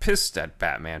gets pissed at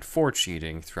Batman for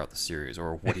cheating throughout the series,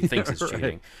 or what he thinks is Right.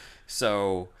 cheating.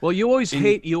 So, Well, you always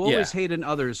hate yeah. hate in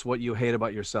others what you hate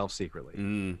about yourself secretly.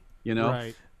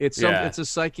 Right. It's Yeah. it's a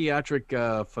psychiatric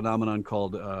phenomenon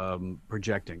called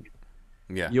projecting.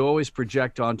 yeah. You always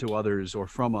project onto others or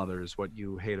from others what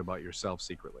you hate about yourself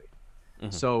secretly.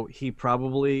 So he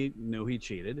probably knew he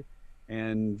cheated,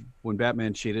 and when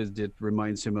Batman cheated, it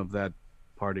reminds him of that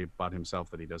part about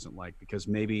himself that he doesn't like, because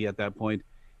maybe at that point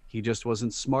he just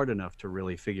wasn't smart enough to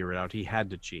really figure it out. He had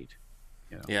to cheat.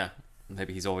 Yeah.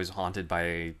 Maybe he's always haunted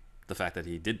by the fact that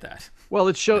he did that. Well,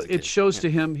 it As a kid, shows to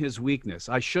him his weakness.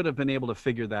 I should have been able to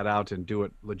figure that out and do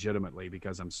it legitimately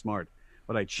because I'm smart,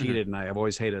 but I cheated, and I have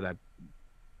always hated that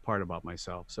part about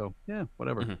myself. So yeah,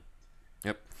 whatever.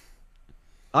 Yep.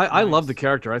 I love the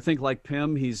character. I think like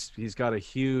Pym, he's got a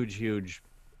huge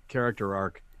character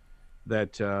arc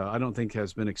that I don't think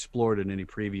has been explored in any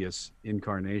previous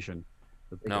incarnation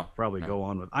that they No, could probably no. go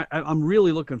on with. I'm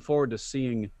really looking forward to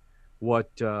seeing what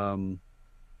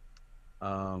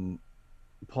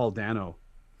Paul Dano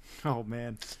Oh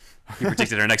man. He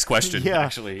predicted our next question. Yeah.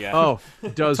 Actually, yeah.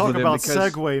 does Talk with him about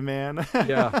because segue, man.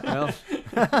 yeah. Well,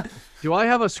 do I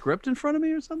have a script in front of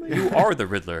me or something? You are the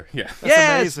Riddler. Yeah.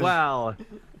 Yes. amazing. Well,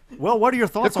 Well, what are your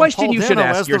the thoughts question on Paul you should Dano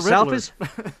ask as the yourself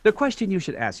Riddler? is the question you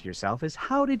should ask yourself is,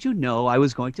 how did you know I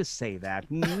was going to say that?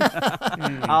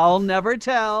 I'll never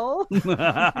tell.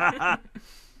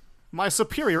 My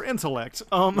superior intellect.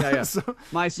 Yeah. so-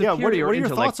 My yeah, what superior are your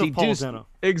intellect thoughts of Paul deduced- Dano?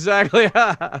 Exactly.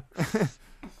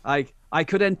 I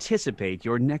could anticipate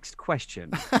your next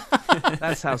question.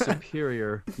 That's how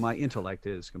superior my intellect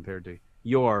is compared to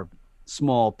your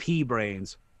small pea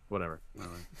brains. Whatever.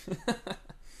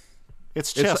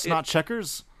 It's chess, it- not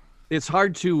checkers. It's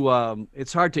hard to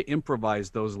improvise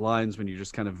those lines when you're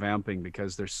just kind of vamping,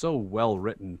 because they're so well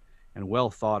written and well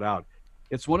thought out.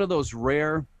 It's one of those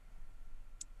rare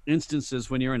instances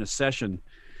when you're in a session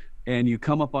and you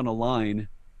come up on a line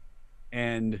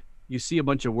and you see a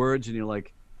bunch of words and you're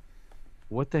like,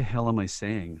 what the hell am I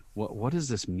saying? What does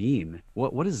this mean?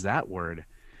 What is that word?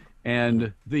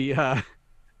 And the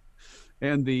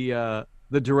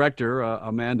director,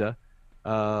 Amanda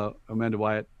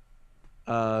Wyatt,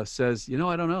 says,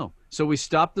 I don't know. So we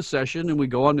stop the session and we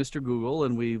go on Mr. Google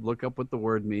and we look up what the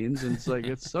word means. And it's like,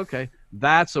 it's okay.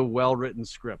 That's a well-written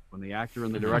script when the actor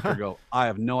and the director go, I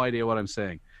have no idea what I'm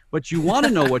saying. But you want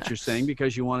to know what you're saying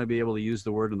because you want to be able to use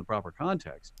the word in the proper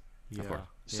context. Yeah.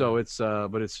 So it's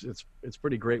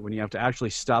pretty great when you have to actually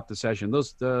stop the session.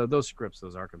 Those scripts,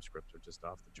 those Arkham scripts, are just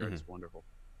off the charts. Wonderful.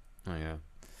 Oh yeah.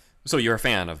 So you're a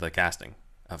fan of the casting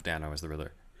of Dano as the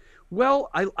Riddler? Well,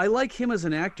 I like him as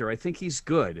an actor. I think he's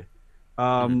good.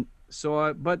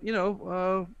 So, but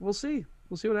we'll see.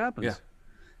 We'll see what happens.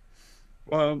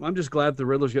 Yeah. I'm just glad the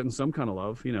Riddler's getting some kind of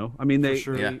love. I mean,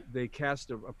 they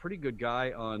cast a pretty good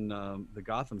guy on the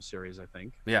Gotham series, I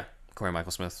think. Yeah, Corey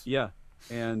Michael Smith. Yeah,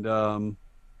 and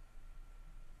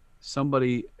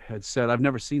somebody had said, I've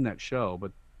never seen that show,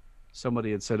 but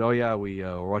somebody had said, oh yeah,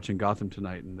 we're watching Gotham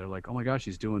tonight, and they're like, oh my gosh,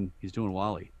 he's doing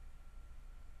Wally.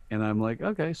 And I'm like,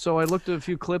 okay. So I looked at a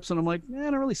few clips, and I'm like, I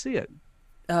don't really see it.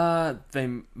 They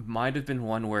might have been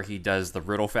one where he does the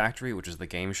Riddle Factory, which is the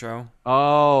game show.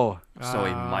 Oh,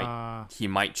 so he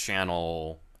might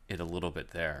channel it a little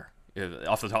bit there.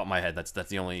 Off the top of my head, that's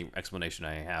the only explanation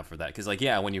I have for that. Because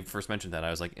when you first mentioned that, I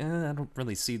was like, I don't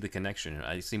really see the connection.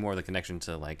 I see more of the connection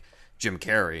to like Jim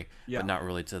Carrey, but not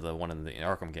really to the one in the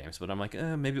Arkham games. But I'm like,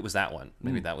 maybe it was that one.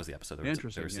 Maybe that was the episode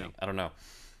they were seeing. I don't know.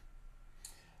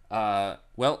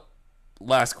 Well,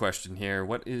 last question here.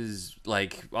 What is,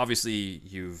 obviously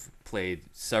you've played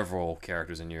several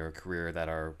characters in your career that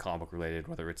are comic book related,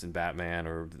 whether it's in Batman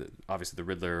or obviously the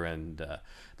Riddler and the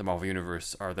Marvel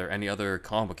Universe. Are there any other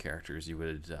comic book characters you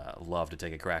would love to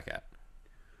take a crack at?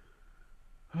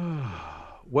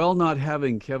 Well, not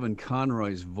having Kevin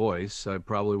Conroy's voice, I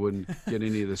probably wouldn't get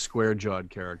any of the square-jawed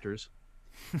characters.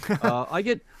 I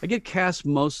get cast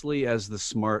mostly as the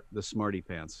smarty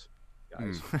pants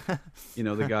guys.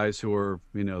 The guys who are,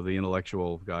 the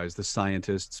intellectual guys, the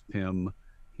scientists, Pym,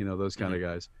 those kind of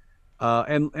guys.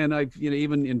 And I,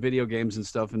 even in video games and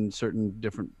stuff, in certain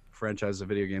different franchises of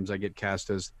video games, I get cast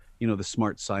as, the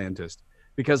smart scientist,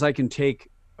 because I can take,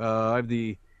 I have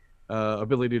the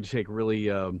ability to take really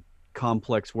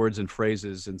complex words and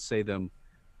phrases and say them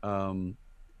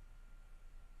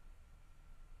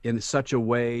in such a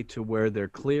way to where they're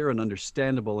clear and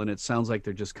understandable, and it sounds like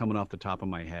they're just coming off the top of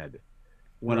my head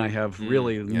when I have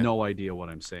really no idea what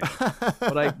I'm saying.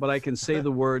 but I can say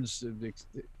the words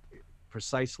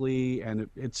precisely, and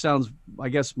it sounds, I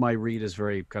guess my read is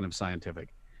very kind of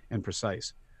scientific and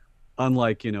precise,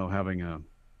 unlike having a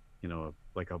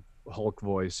Hulk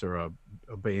voice or a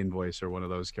Bane voice or one of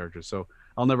those characters. So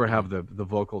I'll never have the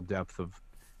vocal depth of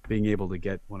being able to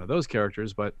get one of those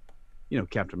characters, but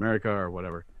Captain America or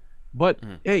whatever. But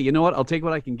hey, you know what? I'll take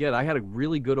what I can get. I had a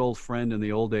really good old friend in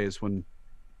the old days when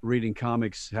reading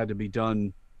comics had to be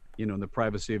done, in the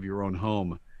privacy of your own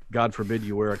home. God forbid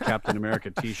you wear a Captain America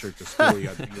T-shirt to school. You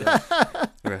got to do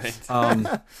that. Right.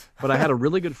 But I had a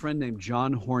really good friend named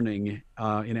John Horning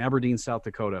in Aberdeen, South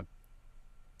Dakota.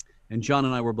 And John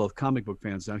and I were both comic book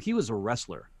fans. Now, he was a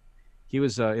wrestler. He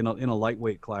was in a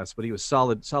lightweight class, but he was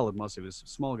solid muscle. He was a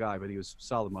small guy, but he was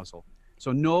solid muscle.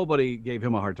 So nobody gave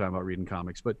him a hard time about reading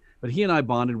comics. But he and I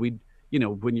bonded. We'd,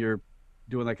 when you're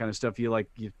doing that kind of stuff, you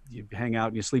hang out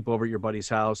and you sleep over at your buddy's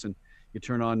house, and you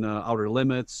turn on Outer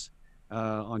Limits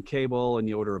on cable, and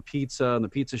you order a pizza, and the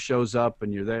pizza shows up,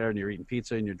 and you're there, and you're eating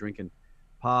pizza, and you're drinking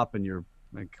pop, and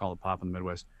I call it pop in the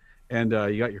Midwest. And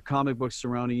you got your comic books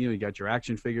surrounding you. You got your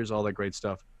action figures, all that great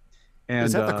stuff. And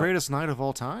is that the greatest night of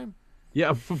all time?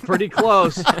 Yeah, pretty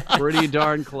close. Pretty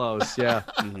darn close, yeah.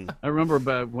 I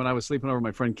remember when I was sleeping over at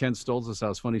my friend Ken Stoltz's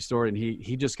house, funny story, and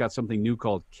he just got something new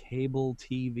called cable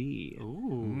TV.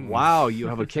 Ooh. Wow, you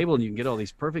have a cable and you can get all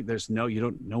these perfect. There's no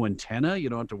antenna. You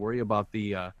don't have to worry about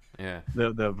the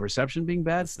reception being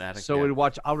bad. We'd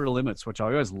watch Outer Limits, which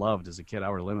I always loved as a kid,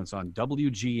 Outer Limits on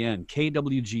WGN,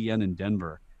 KWGN in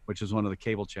Denver, which is one of the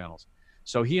cable channels.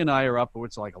 So he and I are up,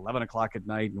 it's like 11 o'clock at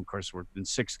night, and of course we're in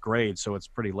 6th grade, so it's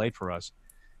pretty late for us.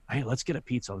 Hey, let's get a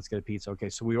pizza. Okay,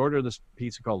 so we ordered this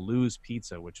pizza called Lou's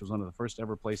Pizza, which was one of the first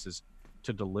ever places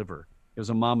to deliver. It was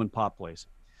a mom and pop place.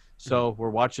 So we're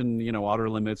watching, Outer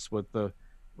Limits with the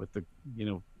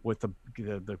mutant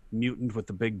with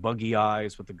the big buggy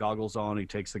eyes with the goggles on. He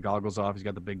takes the goggles off. He's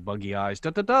got the big buggy eyes.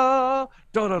 Da da da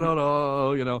da da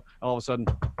da da. All of a sudden,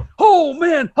 oh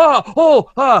man,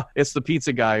 it's the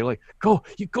pizza guy. Like, go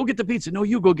get the pizza. No,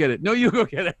 you go get it. No, you go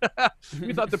get it.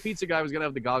 We thought the pizza guy was gonna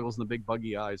have the goggles and the big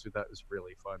buggy eyes. We thought it was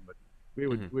really fun, but we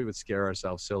would scare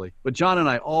ourselves silly. But John and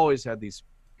I always had these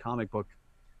comic book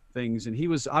things, and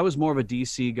I was more of a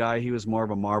DC guy. He was more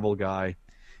of a Marvel guy,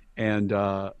 and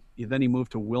then he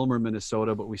moved to Wilmer,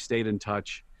 Minnesota, but we stayed in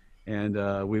touch. and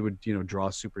we would draw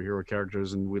superhero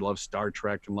characters, and we loved Star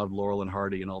Trek and loved Laurel and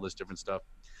Hardy and all this different stuff.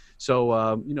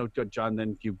 So John,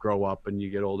 then you grow up and you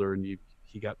get older, and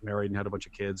he got married and had a bunch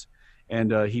of kids,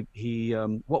 and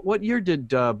what year did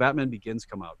Batman Begins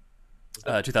come out?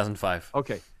 2005.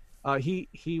 Okay,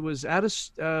 he was at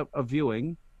a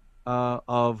viewing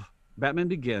of Batman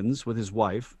Begins with his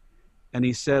wife, and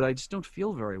he said, "I just don't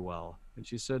feel very well." And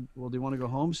she said, "Well, do you want to go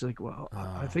home?" She's like, "Well,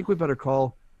 I think we better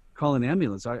call an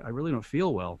ambulance. I really don't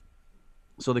feel well."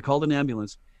 So they called an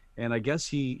ambulance, and I guess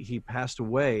he passed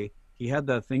away. He had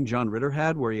that thing John Ritter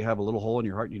had, where you have a little hole in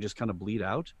your heart and you just kind of bleed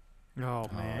out. Oh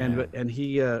man! And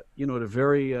he at a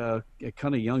very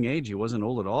kind of young age, he wasn't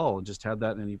old at all, just had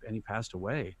that, and he passed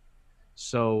away.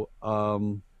 So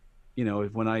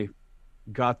when I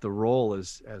got the role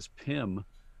as Pym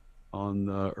on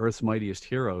Earth's Mightiest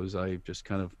Heroes, I just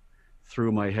kind of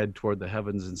threw my head toward the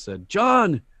heavens and said,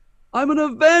 "John, I'm an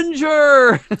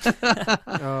Avenger!"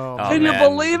 Can you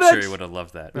believe it? I'm sure he would have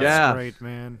loved that. That's great,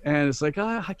 man. And it's like,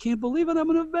 I can't believe it. I'm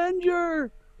an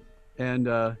Avenger. And,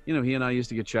 he and I used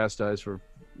to get chastised for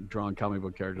drawing comic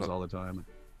book characters all the time.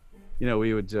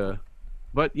 We would,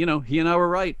 but, he and I were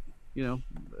right.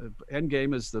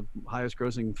 Endgame is the highest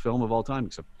grossing film of all time,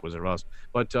 except Wizard of Oz.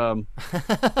 But, right,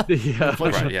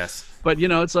 yes. But,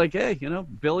 it's like, hey,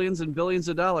 billions and billions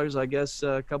of dollars. I guess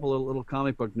a couple of little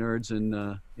comic book nerds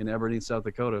in Aberdeen, South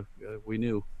Dakota, we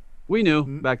knew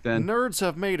back then. Nerds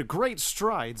have made great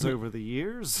strides over the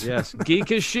years. Yes, geek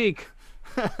is chic.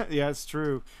 Yeah, it's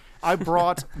true. I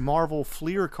brought Marvel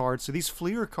Fleer cards. So these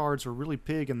Fleer cards were really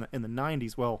big in the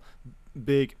 90s. Well,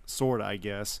 big sorta, I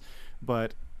guess.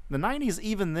 But the 90s,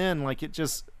 even then, like it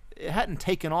hadn't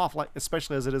taken off, like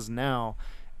especially as it is now.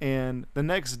 And the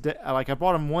next day, like I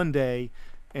brought them one day,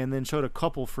 and then showed a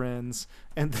couple friends,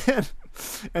 and then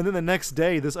the next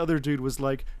day, this other dude was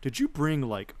like, "Did you bring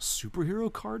like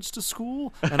superhero cards to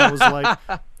school?" And I was like,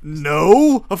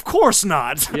 "No, of course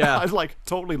not." Yeah, I like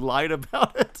totally lied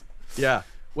about it. Yeah.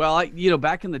 Well,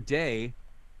 back in the day,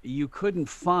 you couldn't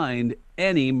find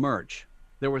any merch.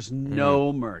 There was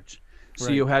no merch. So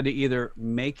you had to either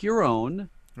make your own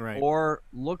or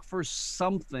look for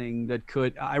something that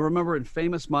could. I remember in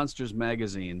Famous Monsters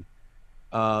magazine,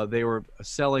 they were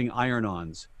selling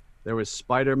iron-ons. There was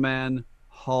Spider-Man,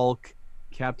 Hulk,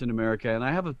 Captain America, and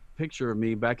I have a picture of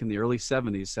me back in the early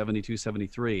 70s, 72,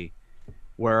 73,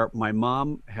 where my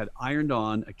mom had ironed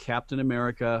on a Captain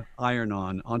America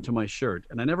iron-on onto my shirt.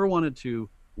 And I never wanted to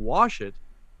wash it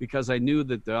because I knew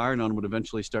that the iron-on would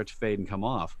eventually start to fade and come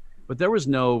off. But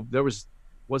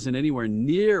wasn't anywhere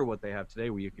near what they have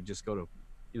today, where you could just go to,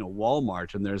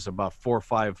 Walmart, and there's about 4 or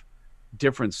 5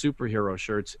 different superhero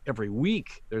shirts every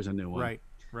week. There's a new one.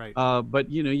 Right.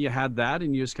 But you had that,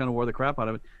 and you just kind of wore the crap out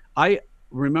of it. I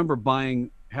remember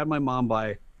had my mom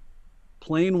buy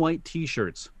plain white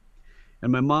T-shirts.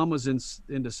 And my mom was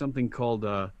into something called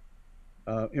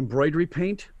embroidery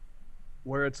paint,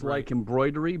 where it's like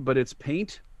embroidery, but it's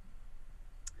paint.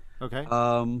 Okay.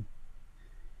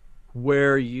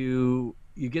 Where you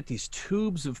get these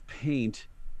tubes of paint,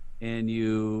 and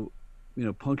you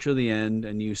puncture the end,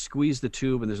 and you squeeze the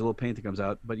tube, and there's a little paint that comes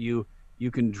out. But you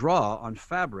can draw on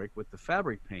fabric with the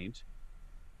fabric paint,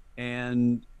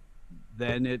 and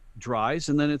then it dries,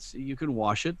 and then you can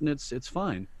wash it, and it's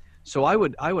fine. So I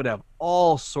would have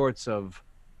all sorts of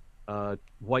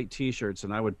white T-shirts,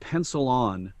 and I would pencil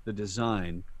on the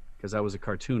design because I was a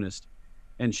cartoonist,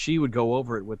 and she would go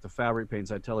over it with the fabric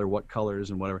paints. I'd tell her what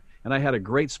colors and whatever. And I had a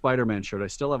great Spider-Man shirt. I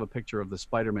still have a picture of the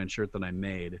Spider-Man shirt that I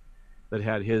made that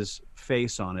had his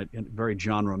face on it, and very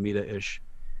John Romita-ish,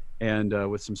 and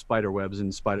with some spider webs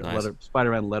and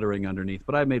Spider-Man lettering underneath.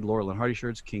 But I made Laurel and Hardy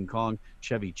shirts, King Kong,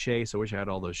 Chevy Chase. I wish I had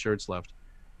all those shirts left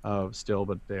still,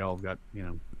 but they all got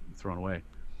thrown away.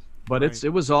 But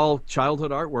it was all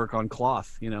childhood artwork on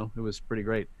cloth. It was pretty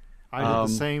great. I did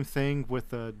the same thing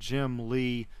with Jim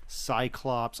Lee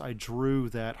Cyclops. I drew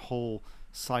that whole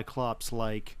Cyclops,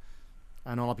 like,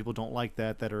 I know a lot of people don't like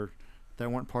that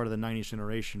weren't part of the 90s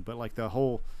generation, but like the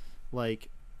whole like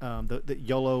the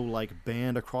yellow like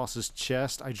band across his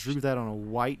chest, I drew that on a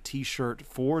white T-shirt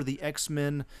for the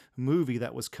X-Men movie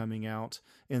that was coming out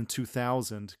in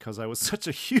 2000 because I was such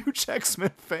a huge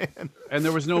X-Men fan. And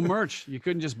there was no merch. You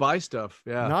couldn't just buy stuff.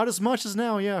 Yeah, not as much as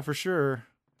now. Yeah, for sure.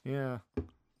 Yeah.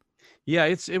 Yeah,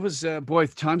 it was boy,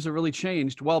 times have really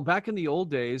changed. Well, back in the old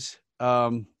days,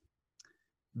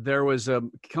 there was a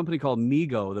company called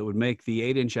Mego that would make the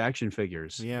 8-inch action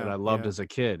figures that I loved as a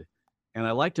kid. And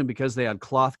I liked them because they had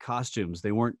cloth costumes.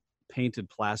 They weren't painted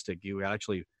plastic. You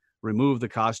actually remove the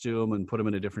costume and put them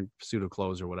in a different suit of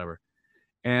clothes or whatever.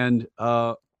 And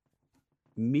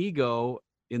Mego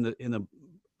in the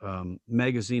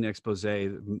magazine expose,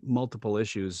 multiple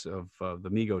issues of the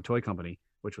Mego toy company,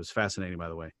 which was fascinating, by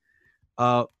the way.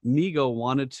 Mego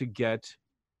wanted to get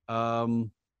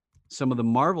some of the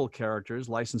Marvel characters,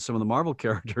 license some of the Marvel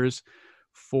characters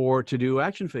to do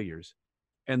action figures.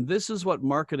 And this is what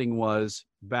marketing was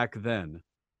back then.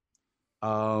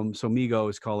 So Mego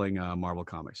is calling Marvel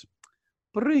Comics.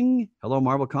 Bring. Hello,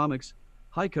 Marvel Comics.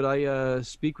 Hi, could I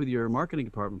speak with your marketing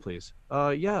department, please?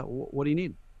 Yeah, what do you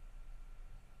need?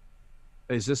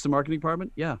 Is this the marketing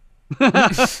department? Yeah.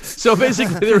 So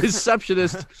basically the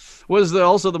receptionist was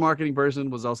also the marketing person,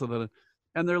 was also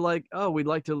and they're like, oh, we'd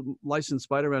like to license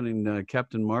Spider-Man and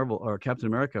Captain Marvel or Captain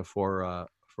America for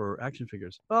action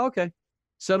figures. Oh, okay.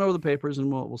 Send over the papers and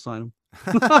we'll sign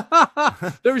them.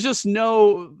 There was just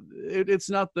it's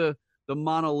not the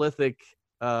monolithic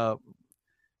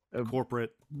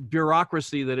corporate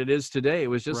bureaucracy that it is today. It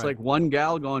was just Right. like one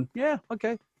gal going, yeah,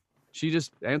 okay. She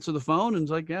just answered the phone and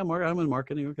was like, yeah, I'm in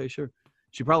marketing. Okay, sure.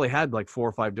 She probably had like 4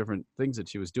 or 5 different things that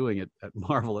she was doing at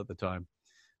Marvel at the time.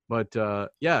 But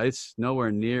yeah, it's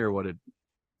nowhere near what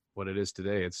it is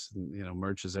today. It's,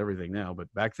 merch is everything now. But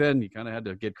back then you kind of had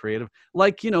to get creative.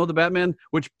 Like, the Batman,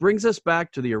 which brings us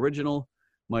back to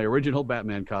my original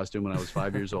Batman costume when I was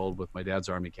 5 years old with my dad's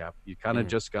army cap. You kind of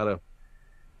just got to,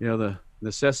 the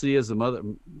necessity is the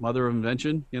mother of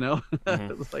invention,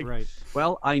 It's like, Right.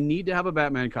 well, I need to have a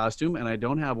Batman costume and I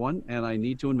don't have one and I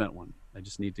need to invent one. I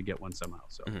just need to get one somehow.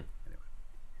 So anyway.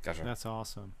 Gotcha. That's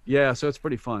awesome. Yeah, so it's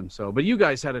pretty fun. So, but you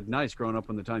guys had it nice growing up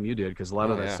in the time you did, because a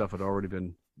lot of that stuff had already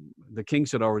been, the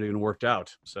kinks had already been worked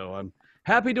out. So I'm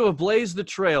happy to have blazed the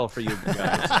trail for you guys.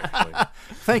 Actually.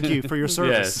 Thank you for your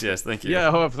service. Yes, thank you.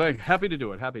 Yeah, happy to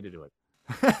do it.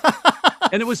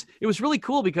 And it was really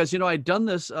cool because I'd done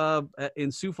this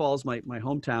in Sioux Falls, my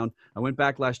hometown. I went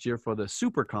back last year for the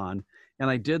SuperCon, and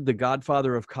I did the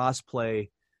Godfather of Cosplay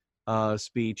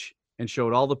speech and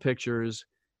showed all the pictures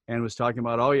and was talking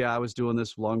about, oh yeah, I was doing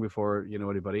this long before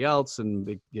anybody else,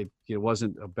 and it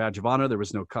wasn't a badge of honor. There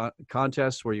was no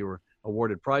contest where you were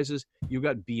awarded prizes. You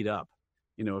got beat up.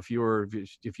 If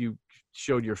you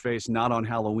showed your face not on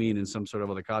Halloween in some sort of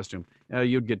other costume,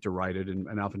 you'd get derided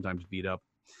and oftentimes beat up.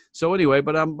 So anyway,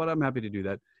 but I'm happy to do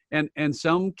that. And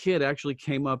some kid actually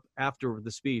came up after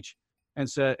the speech and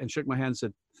shook my hand and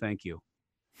said, thank you.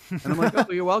 And I'm like,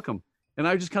 oh, you're welcome. And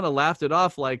I just kind of laughed it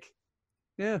off like,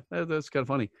 yeah, that's kind of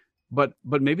funny. But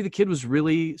maybe the kid was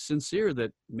really sincere,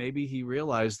 that maybe he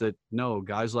realized that, no,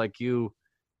 guys like you,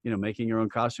 making your own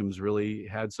costumes really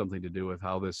had something to do with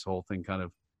how this whole thing kind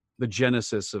of, the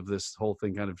genesis of this whole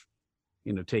thing kind of,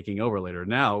 taking over later.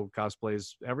 Now cosplay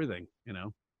is everything,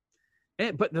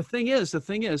 but the thing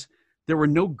is, there were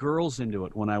no girls into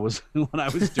it when I was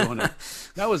doing it.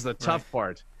 That was the tough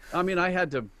part. I mean, I had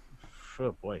to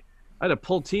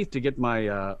pull teeth to get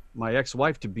my my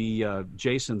ex-wife to be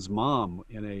Jason's mom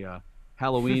in a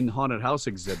Halloween haunted house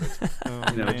exhibit.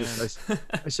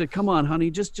 I said, come on, honey,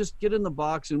 just get in the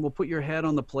box and we'll put your head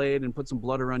on the plate and put some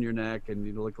blood around your neck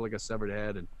and look like a severed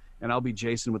head, and I'll be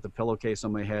Jason with the pillowcase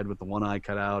on my head with the one eye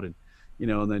cut out, and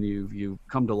and then you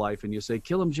come to life and you say,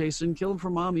 kill him, Jason, kill him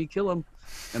for mommy, kill him.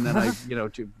 And then I,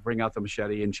 to bring out the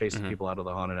machete and chase the people out of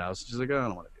the haunted house. She's like, oh, I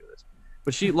don't want to do this.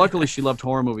 But luckily she loved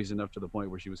horror movies enough to the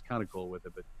point where she was kind of cool with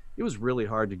it. But it was really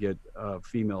hard to get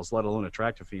females, let alone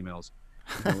attractive females,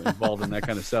 involved in that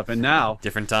kind of stuff. And now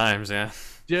different times.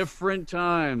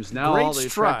 Now great all the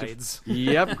strides.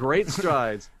 Yep, great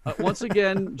strides. Once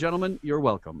again, gentlemen, you're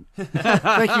welcome.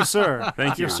 Thank you, sir.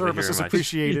 Thank you. Your service is much.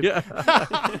 appreciated. Yeah.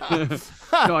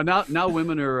 No, now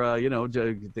women are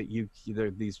they're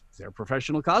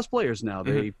professional cosplayers now.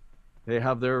 They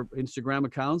have their Instagram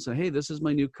accounts and, hey, this is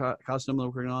my new costume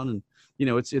I'm working on, and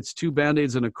it's 2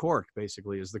 Band-Aids and a cork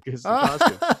basically is the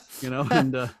costume.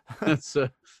 And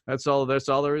that's all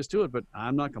there is to it. But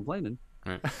I'm not complaining.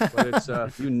 Right. But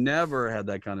it's you never had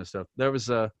that kind of stuff. There was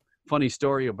a funny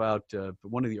story about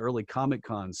one of the early Comic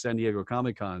Cons, San Diego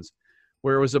Comic Cons,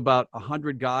 where it was about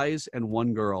 100 guys and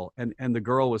 1 girl, and the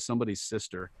girl was somebody's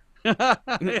sister.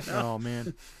 Oh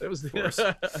man, it was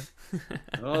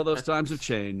all those times have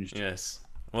changed. Yes.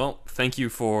 Well, thank you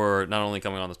for not only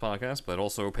coming on this podcast, but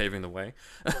also paving the way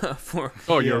for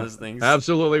those things.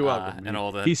 Absolutely welcome. And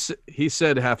all that. He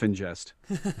said half in jest.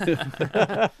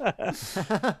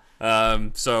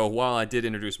 So while I did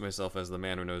introduce myself as the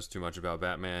man who knows too much about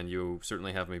Batman, you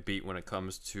certainly have me beat when it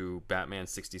comes to Batman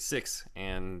 66,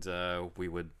 and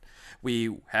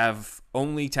we have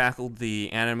only tackled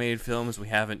the animated films. We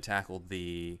haven't tackled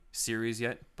the series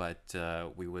yet, but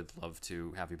we would love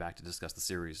to have you back to discuss the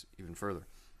series even further.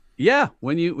 Yeah,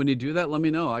 when you do that, let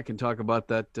me know. I can talk about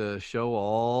that show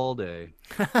all day.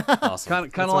 Awesome. Kind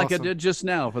of That's like I awesome. did just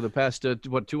now for the past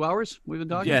 2 hours we've been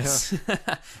talking. Yes.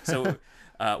 So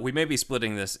we may be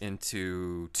splitting this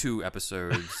into 2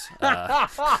 episodes.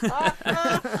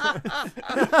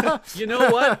 You know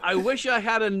what? I wish I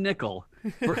had a nickel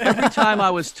for every time I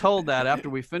was told that after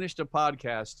we finished a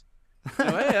podcast. So,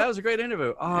 hey, that was a great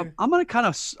interview. I'm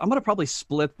gonna probably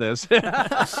split this.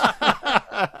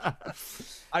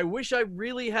 I wish I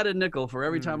really had a nickel for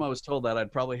every time I was told that.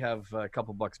 I'd probably have a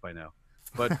couple bucks by now.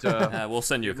 But We'll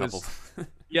send you a it was-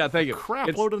 couple. yeah, thank you. Crap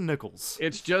It's- load of nickels.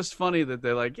 It's just funny that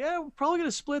they're like, yeah, we're probably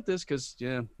gonna split this because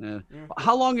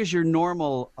How long is your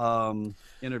normal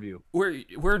interview?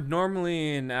 We're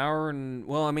normally an hour and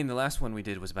the last one we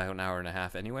did was about an hour and a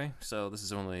half anyway, so this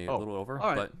is only a little over. all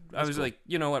right. But I That's was cool. like,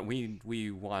 you know what,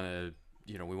 we wanted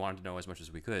to know as much as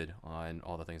we could on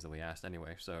all the things that we asked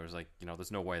anyway. So I was like,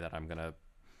 there's no way that I'm gonna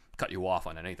cut you off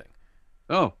on anything.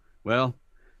 Oh, well,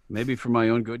 maybe for my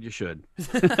own good you should.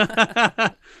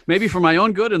 Maybe for my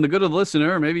own good and the good of the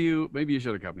listener, maybe you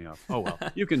should have cut me off. Oh well.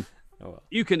 You can Oh well.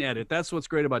 you can edit. That's what's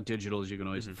great about digital is you can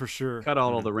always For sure. cut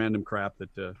out all the random crap that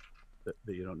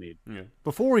you don't need. Yeah.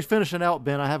 Before we finish it out,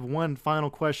 Ben, I have one final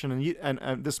question,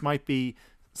 and this might be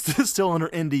still under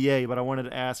NDA, but I wanted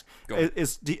to ask: Go ahead.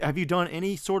 have you done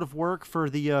any sort of work for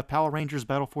the Power Rangers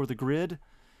Battle for the Grid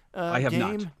I have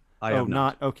not. game? I have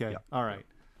not. Okay, Yeah. all right.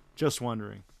 Just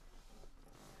wondering.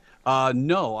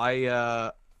 No,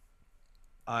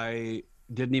 I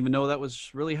didn't even know that was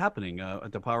really happening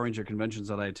at the Power Ranger conventions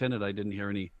that I attended. I didn't hear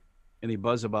any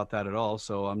buzz about that at all,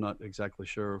 so I'm not exactly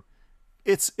sure.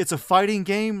 It's a fighting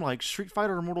game like Street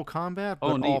Fighter or Mortal Kombat, but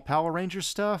Oh, neat. all Power Ranger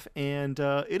stuff, and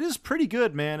it is pretty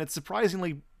good, man. It's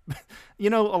surprisingly, a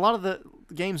lot of the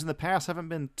games in the past haven't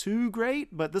been too great,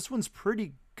 but this one's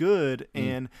pretty good,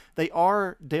 and they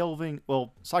are delving.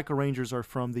 Well, Psycho Rangers are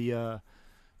from the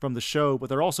show, but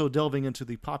they're also delving into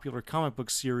the popular comic book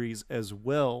series as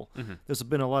well. There's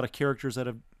been a lot of characters that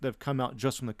have come out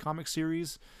just from the comic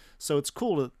series, so it's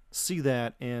cool to see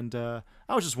that. And I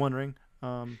was just wondering.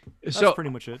 That's So,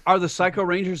 pretty much it. Are the Psycho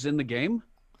Rangers in the game?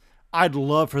 I'd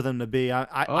love for them to be.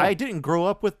 I Oh. didn't grow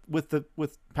up with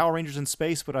Power Rangers in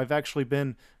space, but I've actually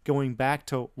been going back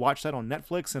to watch that on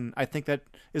Netflix, and I think that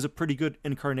is a pretty good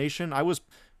incarnation. I was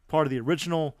part of the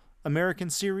original American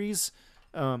series,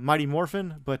 Mighty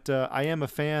Morphin, but I am a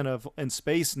fan of In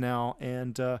Space now,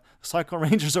 and Psycho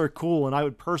Rangers are cool, and I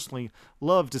would personally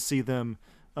love to see them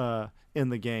in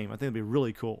the game. I think it'd be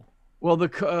really cool. Well,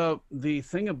 the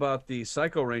thing about the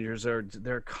Psycho Rangers are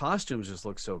their costumes just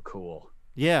look so cool.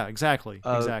 Yeah, exactly.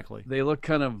 They look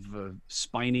kind of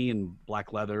spiny and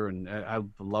black leather, and I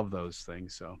love those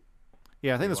things. So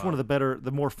Yeah, I think that's one of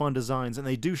the more fun designs, and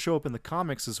they do show up in the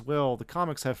comics as well. The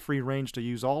comics have free range to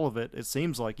use all of it. It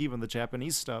seems like even the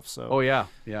Japanese stuff. So oh yeah.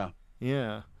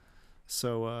 yeah,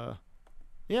 so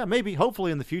yeah, maybe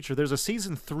hopefully in the future there's a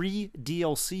season 3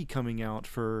 DLC coming out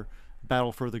for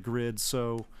Battle for the Grid.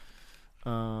 So I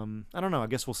don't know. I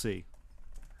guess we'll see.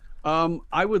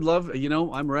 I would love,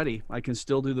 I'm ready. I can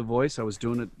still do the voice. I was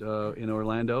doing it in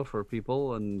Orlando for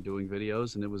people and doing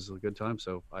videos, and it was a good time.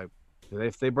 So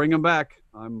if they bring them back,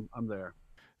 I'm there.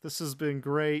 This has been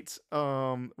great.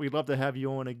 We'd love to have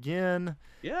you on again.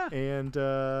 Yeah. And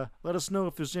let us know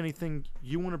if there's anything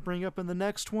you want to bring up in the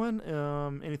next one,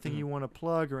 anything you want to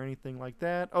plug or anything like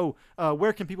that. Oh,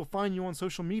 where can people find you on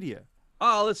social media?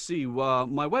 Let's see.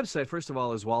 My website, first of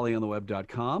all, is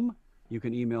wallyontheweb.com. You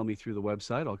can email me through the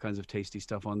website. All kinds of tasty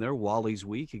stuff on there. Wally's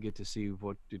Week. You get to see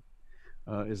what it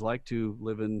is like to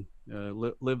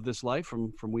live this life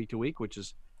from week to week, which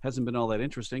hasn't been all that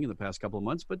interesting in the past couple of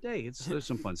months. But hey, there's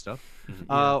some fun stuff.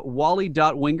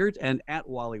 Wally.wingert and at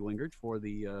Wally Wingert for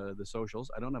the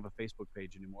socials. I don't have a Facebook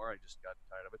page anymore. I just got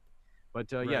tired of it. But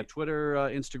yeah, Right. Twitter,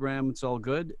 Instagram, it's all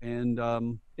good.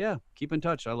 And yeah, keep in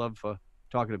touch. I love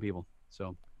talking to people.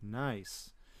 So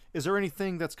Nice. Is there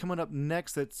anything that's coming up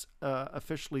next that's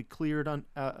officially cleared under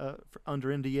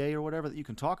NDA or whatever that you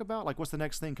can talk about? Like, what's the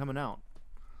next thing coming out?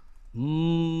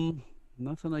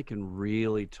 nothing I can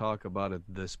really talk about at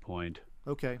this point.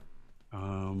 Okay.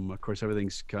 Of course,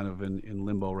 everything's kind of in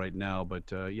limbo right now, but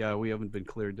yeah, we haven't been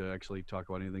cleared to actually talk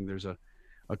about anything. There's a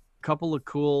couple of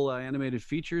cool animated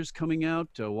features coming out.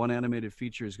 One animated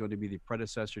feature is going to be the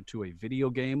predecessor to a video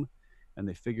game, and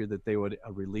they figured that they would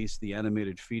release the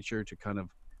animated feature to kind of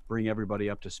bring everybody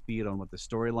up to speed on what the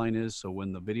storyline is. So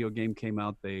when the video game came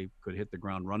out, they could hit the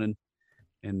ground running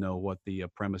and know what the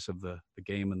premise of the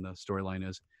game and the storyline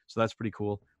is. So that's pretty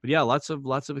cool. But yeah, lots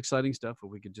of exciting stuff. But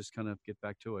we could just kind of get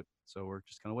back to it. So we're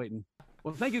just kind of waiting.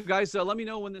 Well, thank you guys. Let me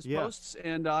know when this posts,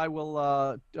 and I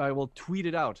will tweet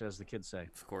it out, as the kids say.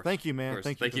 Of course. Thank you, man.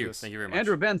 Thank you. Thank you very much.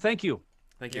 Andrew, Ben, thank you.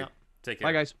 Thank you. Take care.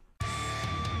 Bye, guys.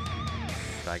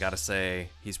 I gotta say,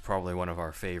 he's probably one of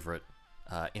our favorite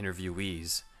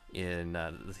interviewees in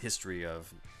the history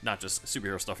of not just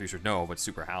superhero stuff you should know, but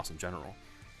Super House in general.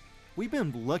 We've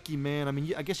been lucky, man. I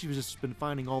mean, I guess you've just been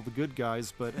finding all the good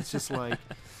guys, but it's just like,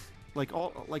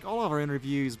 all of our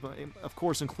interviews, but of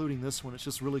course, including this one, it's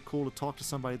just really cool to talk to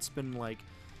somebody that's been like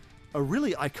a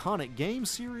really iconic game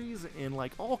series and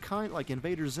like all kind, like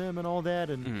Invader Zim and all that,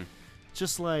 and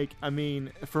just like, I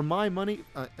mean, for my money,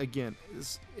 again,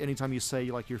 anytime you say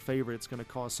like your favorite, it's going to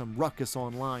cause some ruckus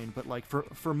online, but like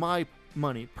for my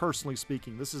money, personally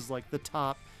speaking, this is like the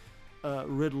top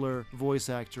Riddler voice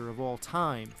actor of all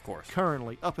time. Of course.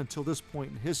 Currently, up until this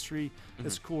point in history.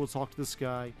 It's cool to talk to this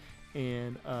guy,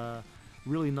 and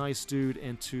really nice dude,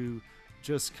 and to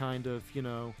just kind of,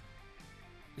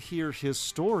 hear his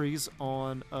stories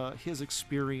on his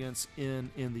experience in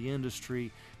the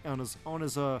industry. On his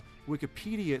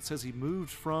Wikipedia, it says he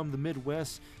moved from the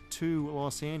Midwest to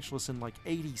Los Angeles in like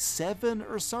 '87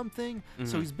 or something.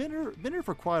 So he's been here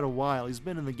for quite a while. He's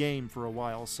been in the game for a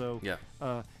while. So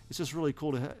it's just really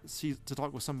cool to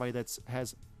talk with somebody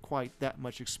has quite that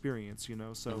much experience.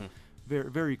 So very,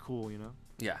 very cool.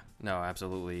 Yeah, no,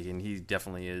 absolutely, and he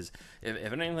definitely is.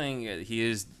 If anything, he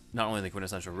is not only the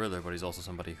quintessential Riddler, but he's also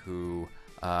somebody who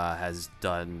has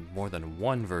done more than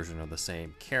one version of the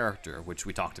same character, which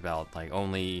we talked about. Like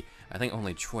I think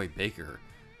only Troy Baker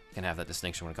can have that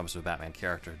distinction when it comes to a Batman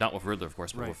character. Not with Riddler, of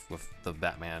course, but with the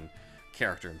Batman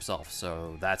character himself.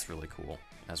 So that's really cool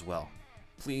as well.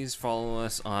 Please follow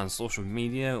us on social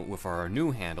media with our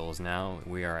new handles now.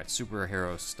 We are at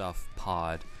Superhero Stuff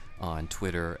Pod on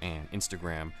Twitter and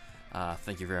Instagram.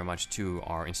 Thank you very much to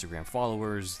our Instagram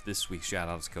followers. This week's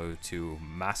shoutouts go to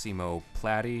Massimo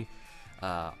Platti,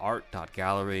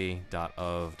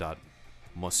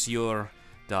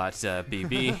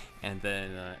 art.gallery.of.monsieur.bb, and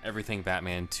then Everything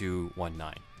Batman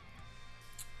 219.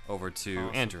 Over to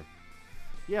Andrew.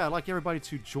 Yeah, I'd like everybody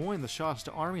to join the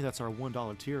Shasta Army. That's our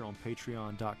 $1 tier on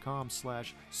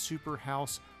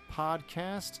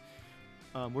patreon.com/superhousepodcast.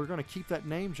 We're going to keep that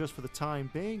name just for the time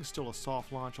being. Still a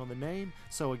soft launch on the name.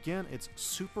 So again, it's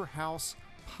Superhouse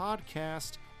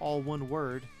Podcast, all one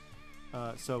word.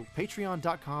 So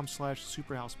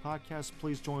patreon.com/superhousepodcast.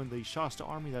 Please join the Shasta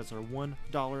Army. That's our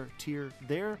 $1 tier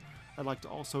there. I'd like to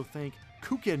also thank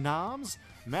Kookie Noms,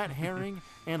 Matt Herring,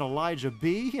 and Elijah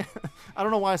B. I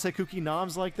don't know why I say Kookie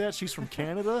Noms like that. She's from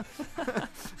Canada.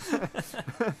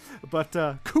 But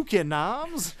Kookie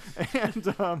Noms.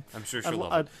 And I'm sure she'll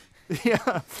love it.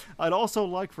 Yeah, I'd also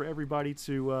like for everybody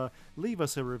to leave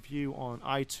us a review on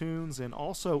iTunes and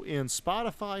also in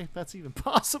Spotify, if that's even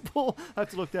possible. I have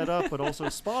to look that up, but also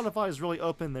Spotify has really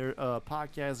opened their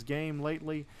podcast game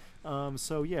lately.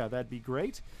 So yeah, that'd be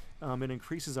great. It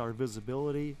increases our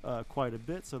visibility quite a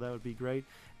bit, so that would be great.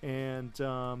 And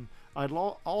I'd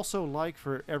also like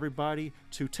for everybody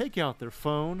to take out their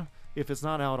phone, if it's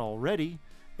not out already,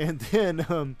 and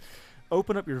then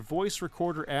open up your voice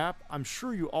recorder app. I'm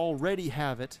sure you already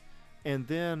have it. And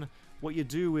then what you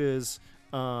do is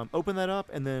open that up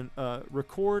and then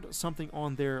record something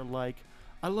on there like,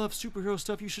 I love superhero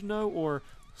stuff you should know, or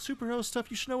superhero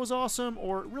stuff you should know is awesome,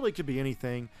 or it really could be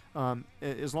anything,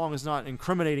 as long as not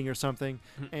incriminating or something.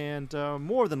 And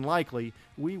more than likely,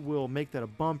 we will make that a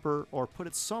bumper or put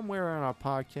it somewhere on our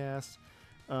podcast.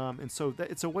 And so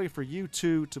it's a way for you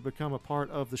to become a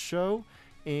part of the show.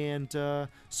 And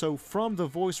so from the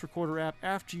voice recorder app,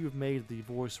 after you've made the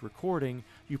voice recording,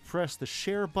 you press the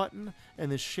share button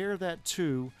and then share that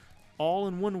to, all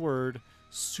in one word,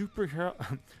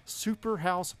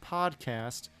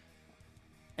 superhousepodcast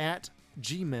at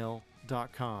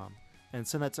gmail.com, and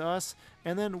send that to us,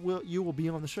 and then you will be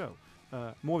on the show.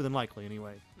 More than likely,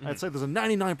 anyway. I'd say there's a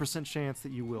 99% chance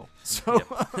that you will. So,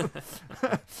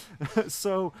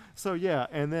 so yeah.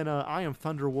 And then I am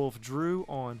Thunderwolf Drew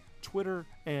on Twitter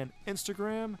and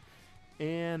Instagram.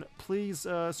 And please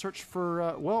search for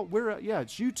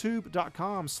it's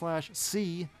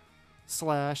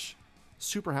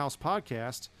youtube.com/c/Superhouse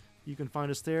Podcast. You can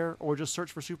find us there, or just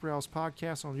search for Superhouse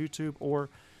Podcast on YouTube, or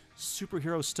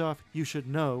Superhero Stuff You Should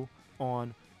Know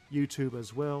on YouTube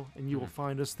as well, and you will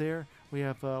find us there. We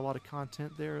have a lot of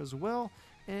content there as well.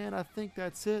 And I think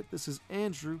that's it. This is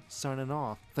Andrew signing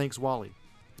off. Thanks, Wally.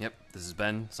 Yep, this is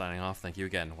Ben signing off. Thank you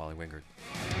again, Wally Wingert.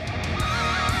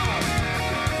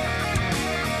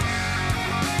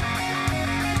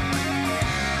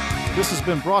 This has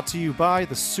been brought to you by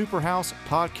the Superhouse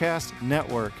Podcast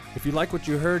Network. If you like what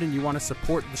you heard and you want to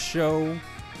support the show,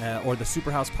 or the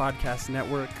Superhouse Podcast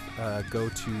Network, go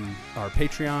to our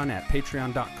Patreon at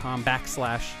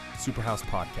patreon.com/Superhouse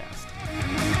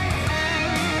Podcast.